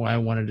reminded me of why I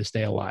wanted to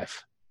stay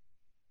alive.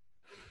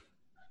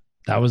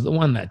 That was the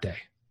one that day.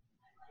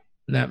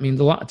 And that means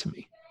a lot to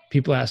me.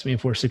 People ask me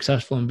if we're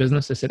successful in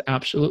business. I said,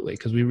 absolutely,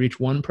 because we reach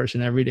one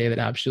person every day that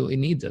absolutely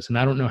needs us. And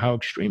I don't know how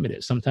extreme it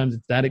is. Sometimes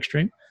it's that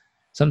extreme.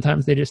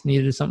 Sometimes they just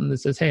needed something that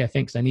says, hey,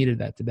 thanks, I needed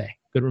that today.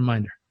 Good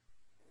reminder.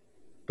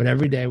 But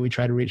every day we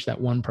try to reach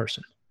that one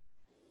person.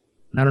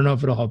 And I don't know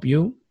if it'll help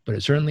you, but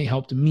it certainly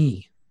helped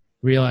me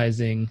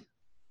realizing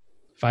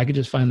if I could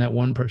just find that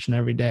one person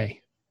every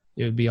day,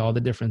 it would be all the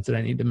difference that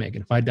I need to make.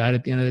 And if I died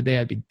at the end of the day,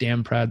 I'd be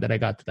damn proud that I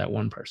got to that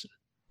one person.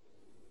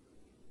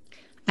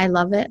 I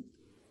love it.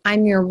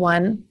 I'm your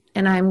one,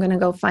 and I'm going to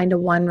go find a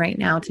one right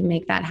now to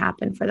make that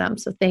happen for them.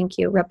 So thank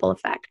you. Ripple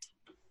effect.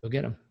 Go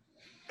get them.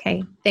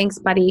 Okay. Thanks,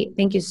 buddy.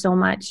 Thank you so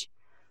much.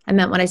 I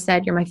meant what I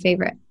said. You're my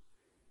favorite.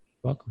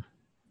 Welcome.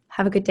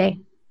 Have a good day.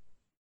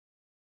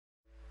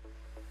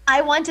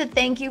 I want to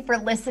thank you for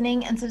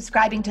listening and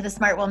subscribing to the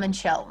Smart Woman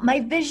Show. My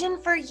vision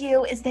for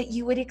you is that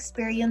you would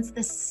experience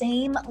the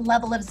same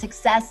level of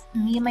success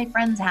me and my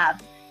friends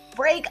have.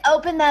 Break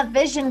open that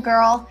vision,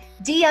 girl.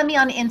 DM me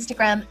on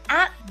Instagram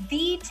at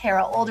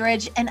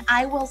 @TaraOldridge, and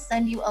I will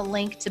send you a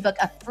link to book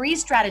a free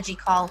strategy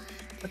call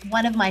with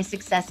one of my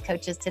success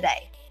coaches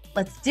today.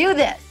 Let's do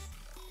this.